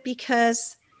at it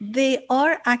because they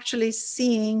are actually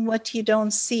seeing what you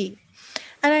don't see.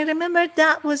 And I remember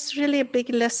that was really a big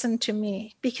lesson to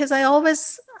me, because I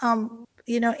always,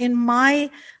 in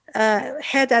my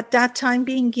head at that time,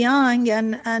 being young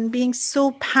and being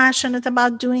so passionate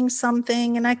about doing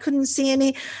something, and I couldn't see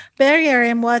any barrier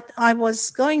in what I was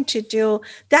going to do.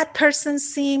 That person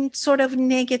seemed sort of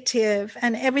negative,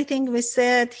 and everything we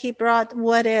said, he brought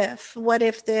what if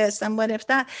this and what if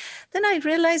that. Then I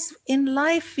realized in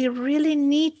life, we really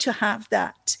need to have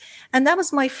that. And that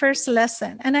was my first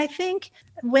lesson. And I think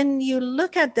when you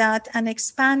look at that and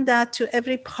expand that to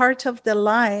every part of the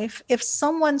life, if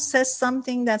someone says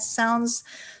something that sounds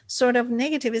sort of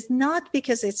negative, it's not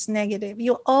because it's negative.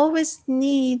 You always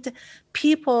need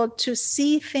people to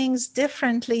see things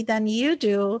differently than you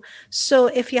do. So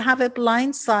if you have a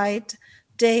blind side,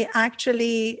 they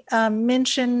actually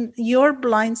mention your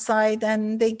blind side,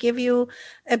 and they give you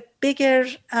a bigger,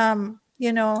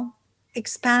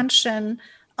 expansion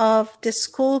of the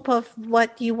scope of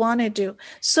what you want to do.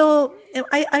 So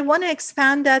I want to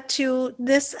expand that to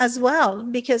this as well,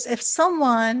 because if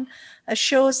someone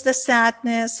shows the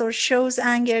sadness or shows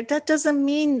anger, that doesn't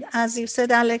mean, as you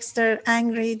said, Alex, they're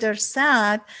angry, they're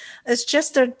sad. It's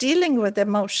just they're dealing with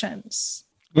emotions.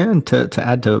 Yeah, and to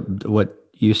add to what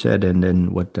you said and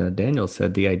then what Daniel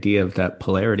said, the idea of that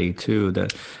polarity too,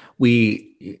 that we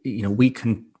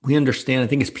understand, I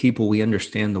think as people, we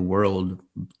understand the world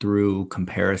through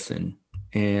comparison.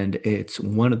 And it's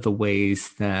one of the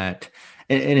ways that,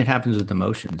 and it happens with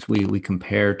emotions. We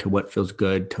compare to what feels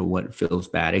good to what feels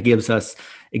bad. It gives us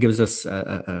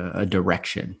a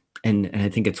direction. And I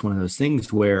think it's one of those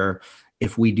things where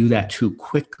if we do that too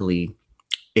quickly,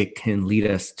 it can lead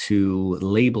us to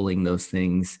labeling those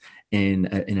things in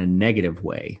a negative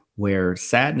way, where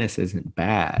sadness isn't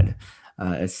bad.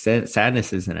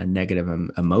 Sadness isn't a negative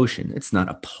emotion. It's not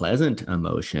a pleasant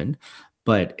emotion,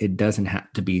 but it doesn't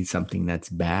have to be something that's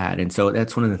bad. And so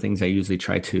that's one of the things I usually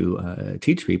try to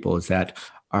teach people, is that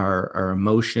our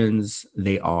emotions,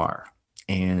 they are,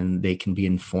 and they can be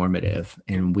informative,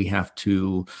 and we have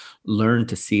to learn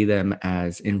to see them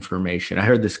as information. I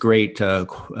heard this great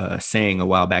saying a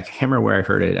while back. I can't remember where I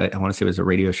heard it. I want to say it was a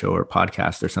radio show or a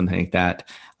podcast or something like that.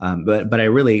 But I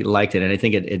really liked it. And I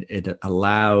think it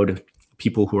allowed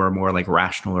people who are more like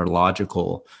rational or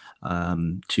logical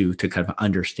to kind of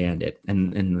understand it.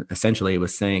 And essentially it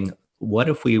was saying, what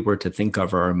if we were to think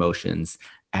of our emotions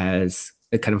as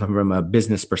kind of from a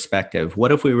business perspective?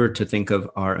 What if we were to think of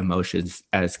our emotions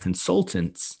as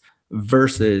consultants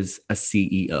versus a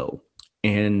CEO?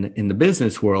 And in the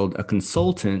business world, a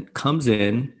consultant comes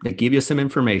in, they give you some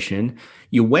information,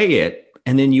 you weigh it,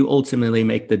 and then you ultimately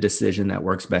make the decision that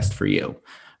works best for you.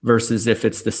 Versus if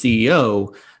it's the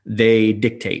CEO, they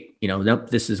dictate, nope,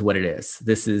 this is what it is.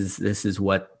 This is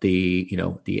what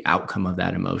the outcome of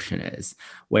that emotion is.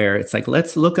 Where it's like,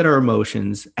 let's look at our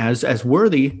emotions as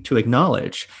worthy to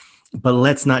acknowledge, but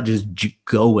let's not just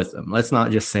go with them. Let's not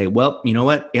just say, well, you know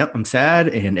what? Yep, I'm sad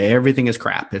and everything is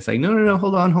crap. It's like, no,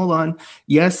 hold on.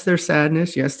 Yes, there's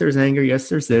sadness. Yes, there's anger. Yes,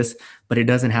 there's this, but it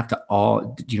doesn't have to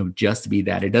all, just be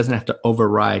that. It doesn't have to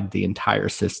override the entire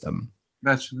system.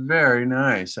 That's very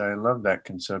nice. I love that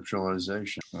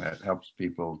conceptualization. That helps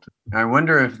people. I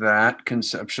wonder if that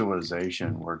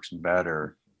conceptualization works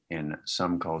better in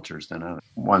some cultures than others,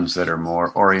 ones that are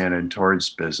more oriented towards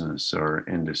business or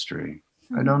industry.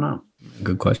 I don't know.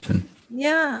 Good question.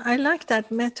 Yeah, I like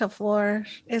that metaphor.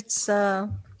 It's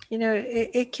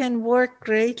it can work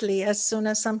greatly as soon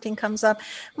as something comes up.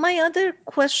 My other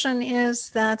question is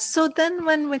that, so then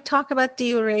when we talk about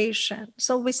duration,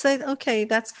 so we said, okay,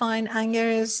 that's fine. Anger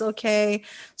is okay.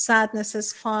 Sadness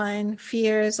is fine.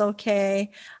 Fear is okay.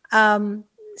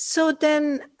 So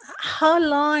then how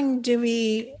long do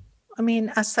we,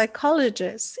 as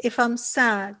psychologists, if I'm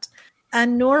sad,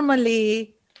 and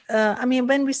normally,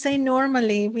 when we say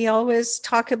normally, we always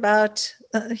talk about,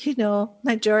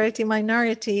 majority,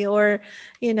 minority, or,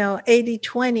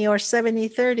 80-20 or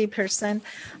 70-30%.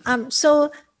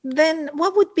 So then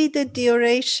what would be the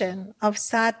duration of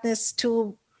sadness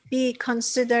to be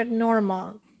considered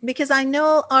normal? Because I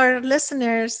know our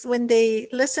listeners, when they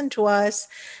listen to us,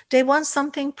 they want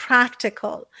something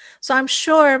practical. So I'm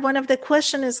sure one of the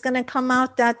questions is going to come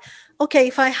out that, okay,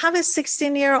 if I have a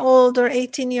 16-year-old or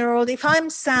 18-year-old, if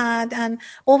I'm sad and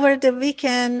over the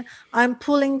weekend, I'm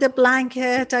pulling the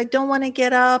blanket, I don't want to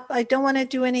get up, I don't want to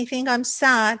do anything, I'm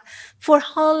sad, for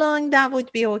how long that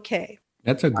would be okay?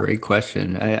 That's a great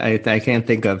question. I can't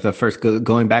think of the first,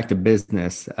 going back to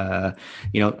business. I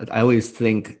always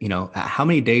think, how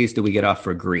many days do we get off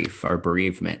for grief or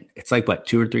bereavement? It's like, what,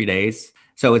 2 or 3 days?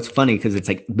 So it's funny because it's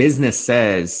like business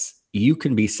says you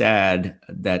can be sad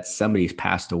that somebody's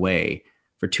passed away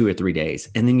for 2 or 3 days,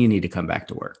 and then you need to come back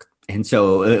to work. And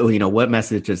so, what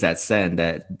message does that send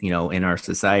that, in our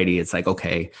society, it's like,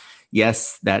 okay,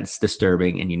 yes, that's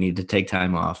disturbing and you need to take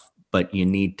time off, but you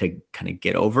need to kind of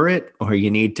get over it, or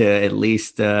you need to at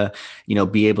least,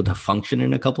 be able to function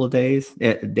in a couple of days.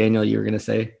 Daniel, you were going to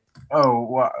say? Oh,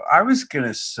 well, I was going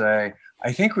to say,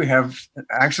 I think we have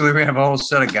a whole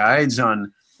set of guides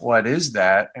on what is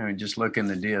that. And just look in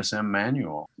the DSM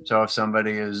manual. So if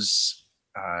somebody is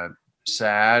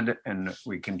sad and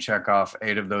we can check off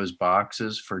 8 of those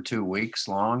boxes for 2 weeks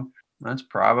long, that's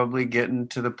probably getting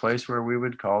to the place where we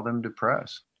would call them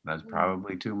depressed. That's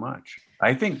probably too much.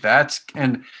 I think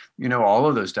all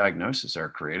of those diagnoses are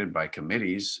created by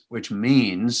committees, which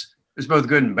means it's both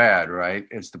good and bad, right?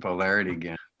 It's the polarity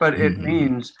again. but it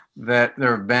means that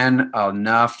there have been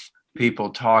enough people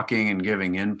talking and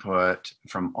giving input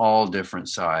from all different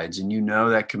sides. And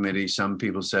that committee, some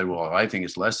people said, well, I think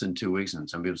it's less than 2 weeks. And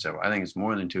some people said, well, I think it's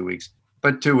more than 2 weeks.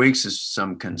 But 2 weeks is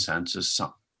some consensus.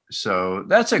 So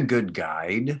that's a good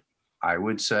guide, I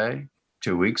would say.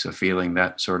 2 weeks of feeling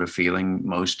that sort of feeling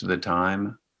most of the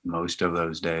time, most of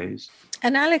those days.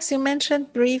 And Alex, you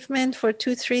mentioned bereavement for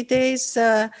 2-3 days.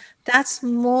 That's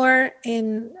more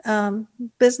in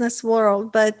business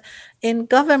world, but in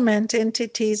government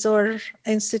entities or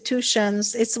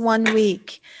institutions, it's 1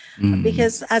 week.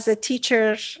 Because as a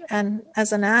teacher and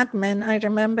as an admin, I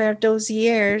remember those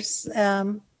years.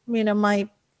 When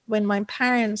my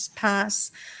parents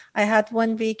passed, I had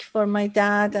 1 week for my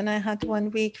dad, and I had 1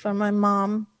 week for my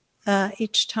mom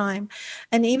each time.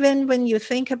 And even when you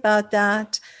think about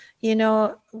that,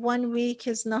 1 week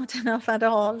is not enough at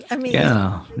all. I mean,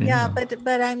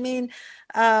 but I mean,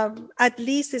 at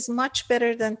least it's much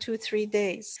better than 2-3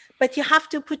 days. But you have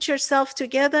to put yourself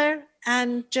together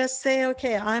and just say,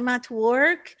 okay, I'm at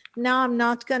work. Now I'm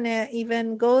not going to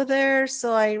even go there.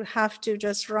 So I have to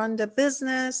just run the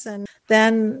business. And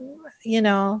then, you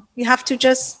have to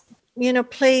just,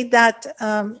 play that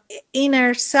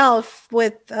inner self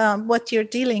with what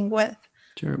you're dealing with.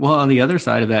 Sure. Well, on the other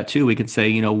side of that too, we could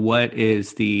say, what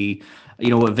is the,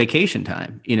 what vacation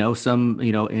time, in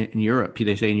Europe,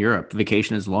 they say in Europe,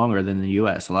 vacation is longer than the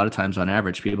US. A lot of times on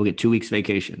average, people get 2 weeks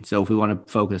vacation. So if we want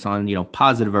to focus on,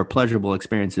 positive or pleasurable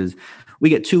experiences, we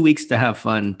get 2 weeks to have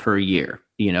fun per year,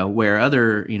 where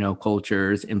other,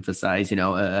 cultures emphasize,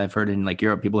 I've heard in like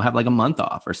Europe, people have like a month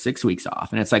off or 6 weeks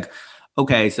off. And it's like,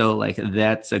 okay, so like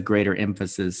that's a greater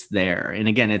emphasis there. And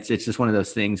again, it's just one of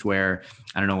those things where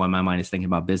I don't know why my mind is thinking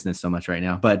about business so much right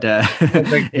now, but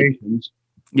vacations.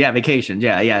 Vacations.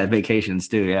 Yeah. Vacations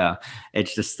too. Yeah.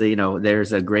 It's just,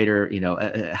 there's a greater,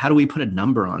 how do we put a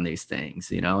number on these things,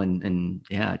 and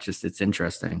yeah, it's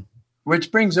interesting.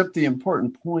 Which brings up the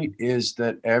important point is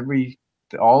that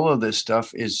all of this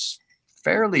stuff is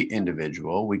fairly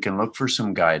individual. We can look for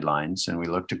some guidelines, and we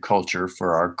look to culture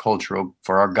for our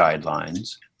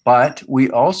guidelines. But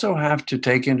we also have to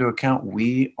take into account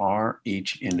we are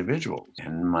each individual,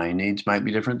 and my needs might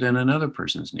be different than another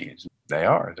person's needs.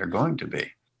 They're going to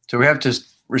be. So we have to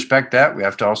respect that. We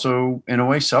have to also, in a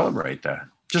way, celebrate that.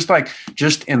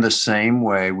 Just in the same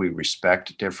way we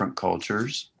respect different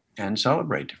cultures and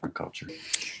celebrate different cultures.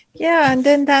 Yeah, and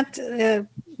then that,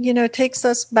 takes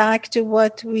us back to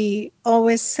what we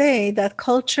always say, that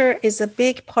culture is a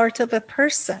big part of a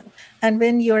person. And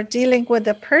when you're dealing with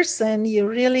a person, you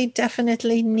really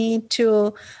definitely need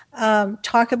to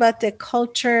talk about the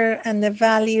culture and the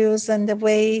values and the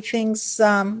way things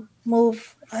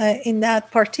move in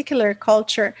that particular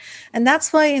culture. And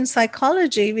that's why in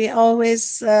psychology, we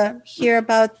always hear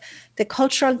about the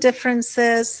cultural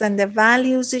differences and the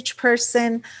values each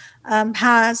person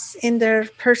has in their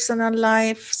personal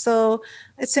life. So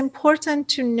it's important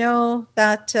to know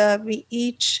that we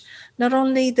each, not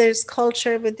only there's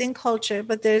culture within culture,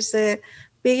 but there's a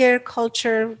bigger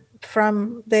culture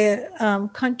from the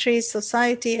country,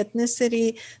 society,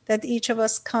 ethnicity that each of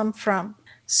us come from.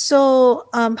 So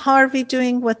how are we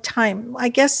doing with time? I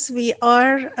guess we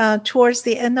are towards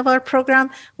the end of our program.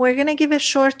 We're going to give a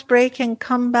short break and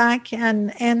come back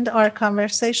and end our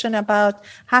conversation about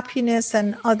happiness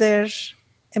and other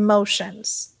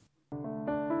emotions.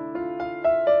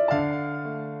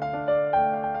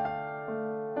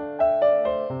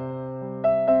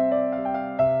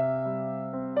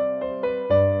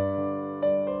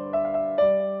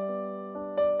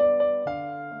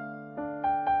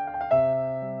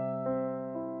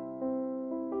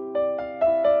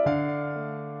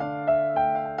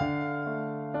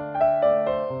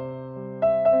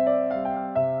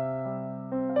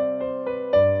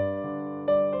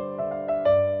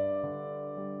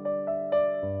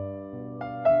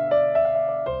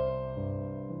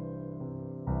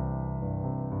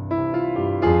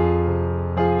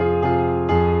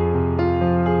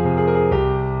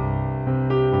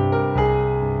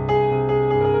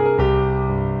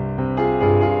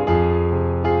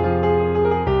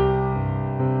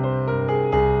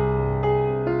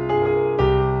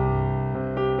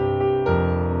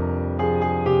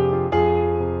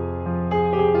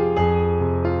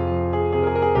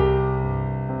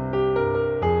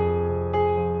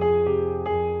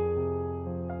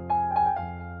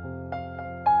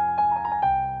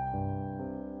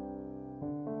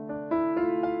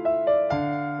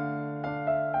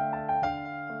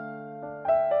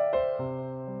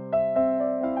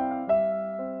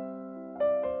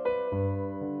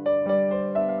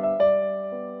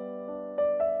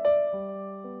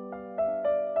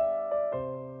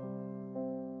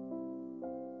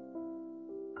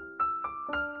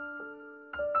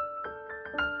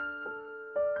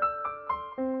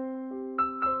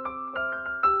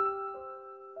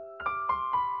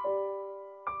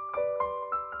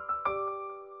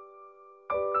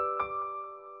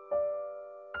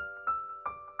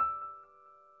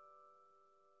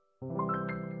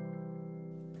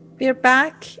 We're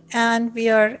back and we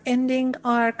are ending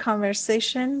our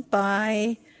conversation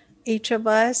by each of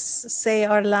us say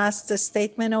our last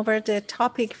statement over the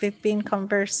topic we've been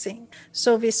conversing.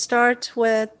 So we start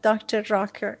with Dr.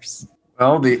 Rockers.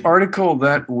 Well, the article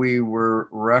that we were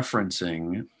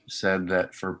referencing said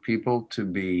that for people to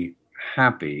be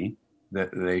happy, that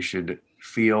they should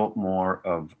feel more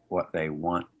of what they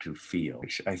want to feel,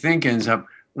 which I think ends up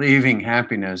leaving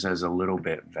happiness as a little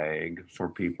bit vague for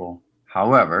people.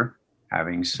 However,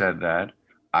 having said that,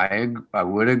 I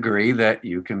would agree that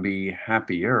you can be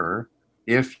happier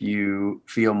if you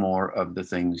feel more of the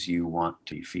things you want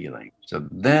to be feeling. So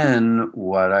then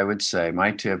what I would say,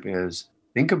 my tip is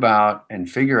think about and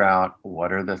figure out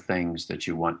what are the things that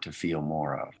you want to feel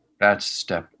more of. That's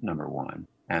step number one.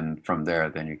 And from there,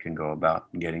 then you can go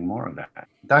about getting more of that.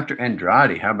 Dr.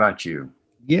 Andrade, how about you?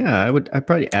 Yeah, I'd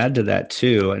probably add to that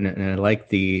too. And I like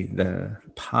the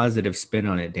positive spin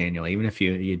on it, Daniel. Even if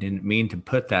you didn't mean to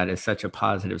put that as such a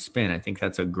positive spin, I think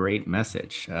that's a great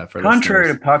message for Contrary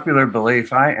listeners. to popular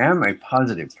belief, I am a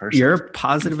positive person. You're a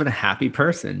positive and a happy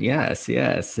person. Yes.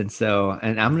 And so,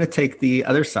 and I'm going to take the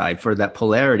other side for that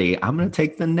polarity. I'm going to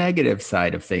take the negative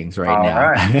side of things right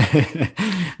now. Right.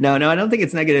 No, I don't think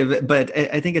it's negative, but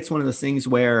I think it's one of those things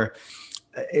where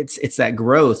it's that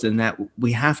growth, and that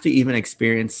we have to even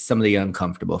experience some of the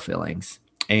uncomfortable feelings.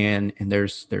 And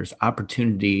there's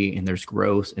opportunity, and there's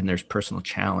growth, and there's personal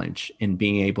challenge in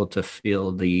being able to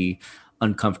feel the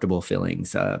uncomfortable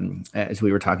feelings. As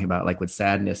we were talking about, like with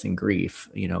sadness and grief,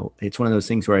 it's one of those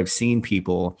things where I've seen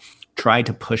people try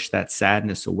to push that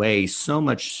sadness away, so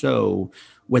much so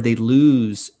where they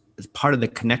lose part of the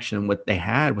connection what they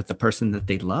had with the person that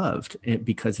they loved,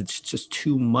 because it's just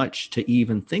too much to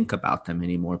even think about them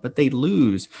anymore. But they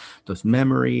lose those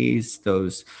memories,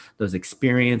 those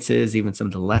experiences, even some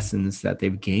of the lessons that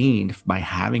they've gained by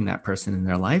having that person in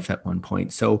their life at one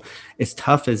point. So as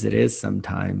tough as it is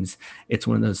sometimes, it's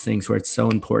one of those things where it's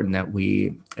so important that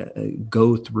we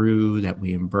go through, that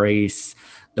we embrace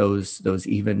those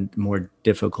even more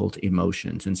difficult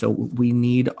emotions. And so we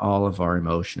need all of our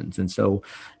emotions. And so,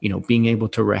 being able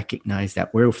to recognize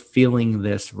that we're feeling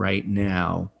this right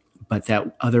now, but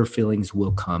that other feelings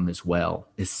will come as well,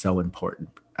 is so important.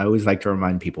 I always like to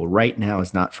remind people, right now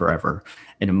is not forever,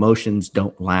 and emotions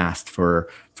don't last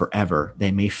forever.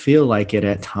 They may feel like it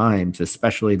at times,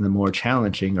 especially the more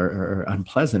challenging or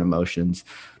unpleasant emotions,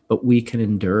 but we can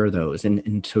endure those,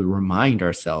 and to remind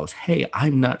ourselves, hey,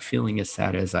 I'm not feeling as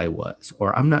sad as I was,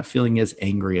 or I'm not feeling as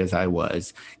angry as I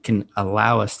was, can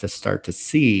allow us to start to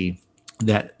see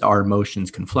that our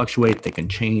emotions can fluctuate, they can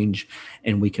change,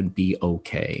 and we can be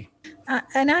okay.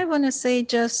 And I want to say,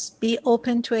 just be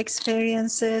open to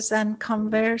experiences and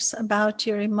converse about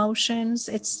your emotions.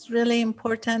 It's really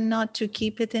important not to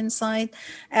keep it inside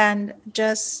and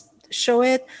just show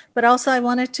it. But also I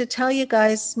wanted to tell you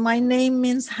guys, my name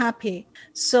means happy.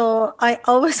 So I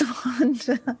always want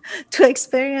to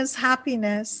experience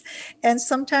happiness. And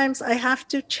sometimes I have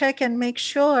to check and make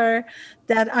sure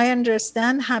that I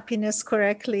understand happiness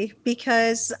correctly,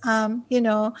 because,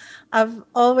 I've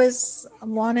always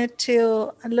wanted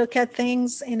to look at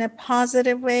things in a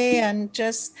positive way and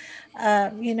just,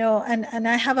 and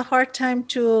I have a hard time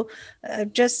to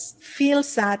just feel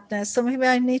sadness. So maybe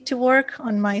I need to work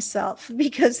on myself,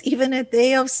 because even a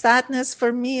day of sadness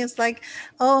for me is like,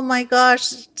 oh my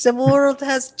gosh, the world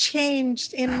has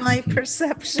changed in my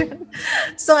perception.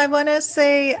 So I want to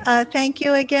say thank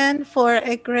you again for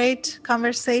a great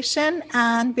conversation.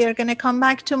 And we are going to come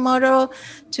back tomorrow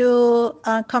to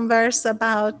converse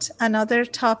about another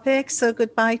topic. So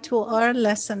goodbye to our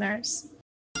listeners.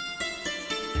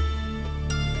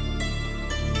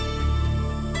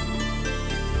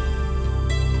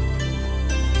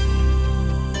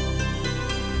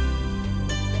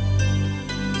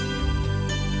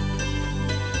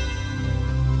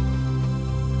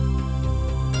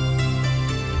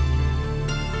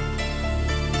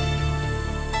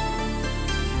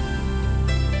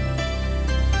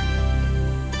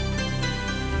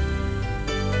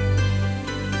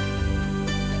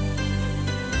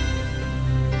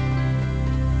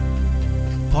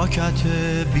 پاکت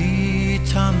بی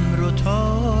تمر و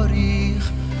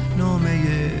تاریخ، نامه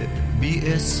بی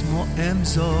اسم و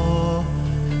امضا،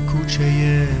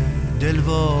 کوچه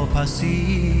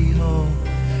دلواپسی ها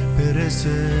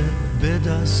برسه به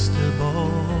دست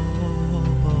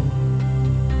بابا.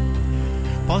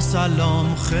 با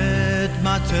سلام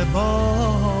خدمت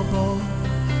بابا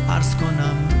عرض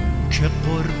کنم که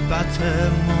قربت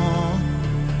ما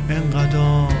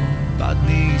انقدر بد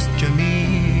نیست که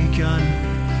میگن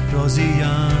راضیم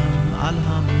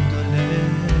الحمدلله.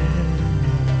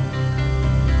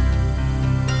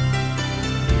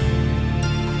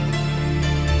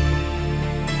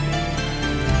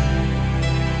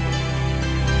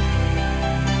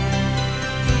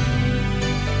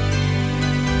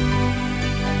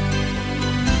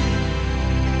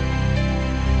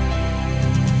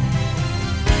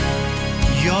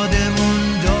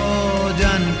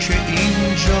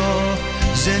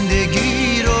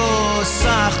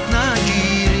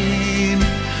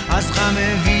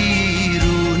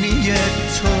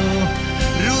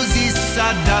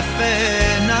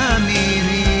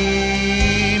 نمیریم.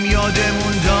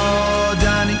 یادمون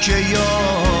دادن که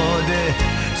یاده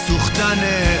سوختن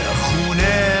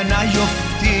خونه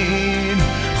نیفتیم.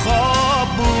 خواب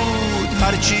بود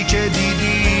هرچی که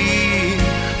دیدیم،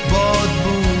 باد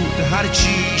بود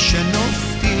هرچی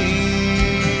شنفتیم.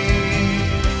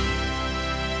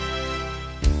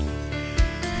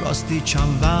 راستی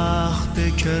چند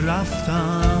وقته که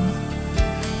رفتم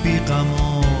بی غم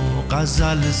و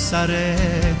غزل سر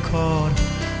کار.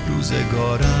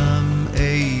 روزگارم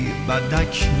ای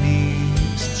بدک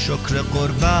نیست، شکر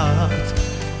قربت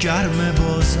گرم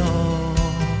بازار.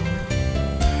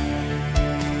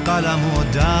 قلم و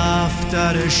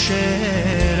دفتر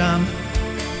شعرم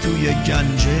توی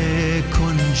گنج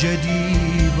کنج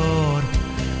دیوار.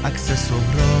 عکس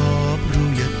سهراب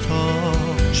روی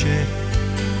تاقچه،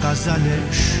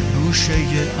 غزلش گوشه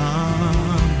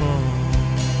انبار.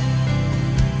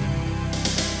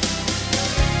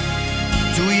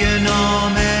 توی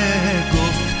نامه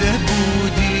گفته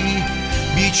بودی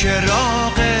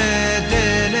بیچراغ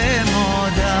دل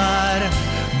مادر،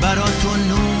 براتون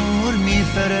نور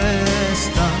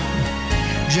میفرستم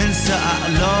جنس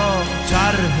اعلا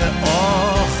طرح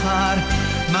آخر.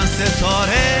 من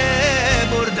ستاره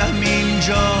بردم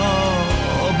اینجا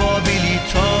با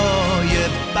بلیطای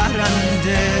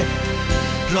برنده،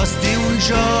 راستی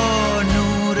اونجا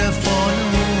نور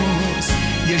فانوس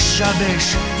یه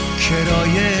شبش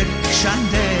کرایه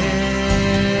چنده.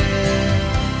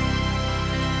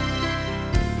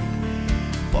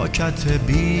 پاکت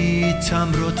بی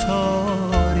تمر و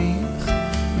تاریخ،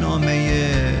 نامه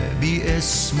بی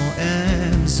اسم و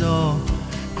امضا،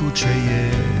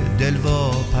 کوچه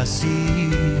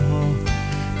دلواپسی ها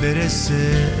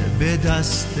برسه به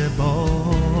دست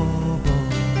بابا.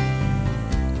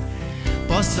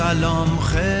 با سلام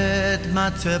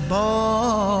خدمت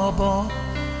بابا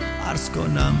عرض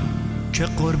کنم که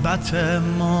قربت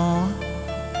ما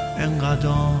انقدر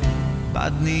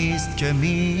بد نیست که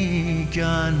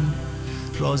میگن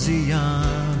راضیم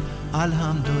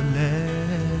الحمدلله.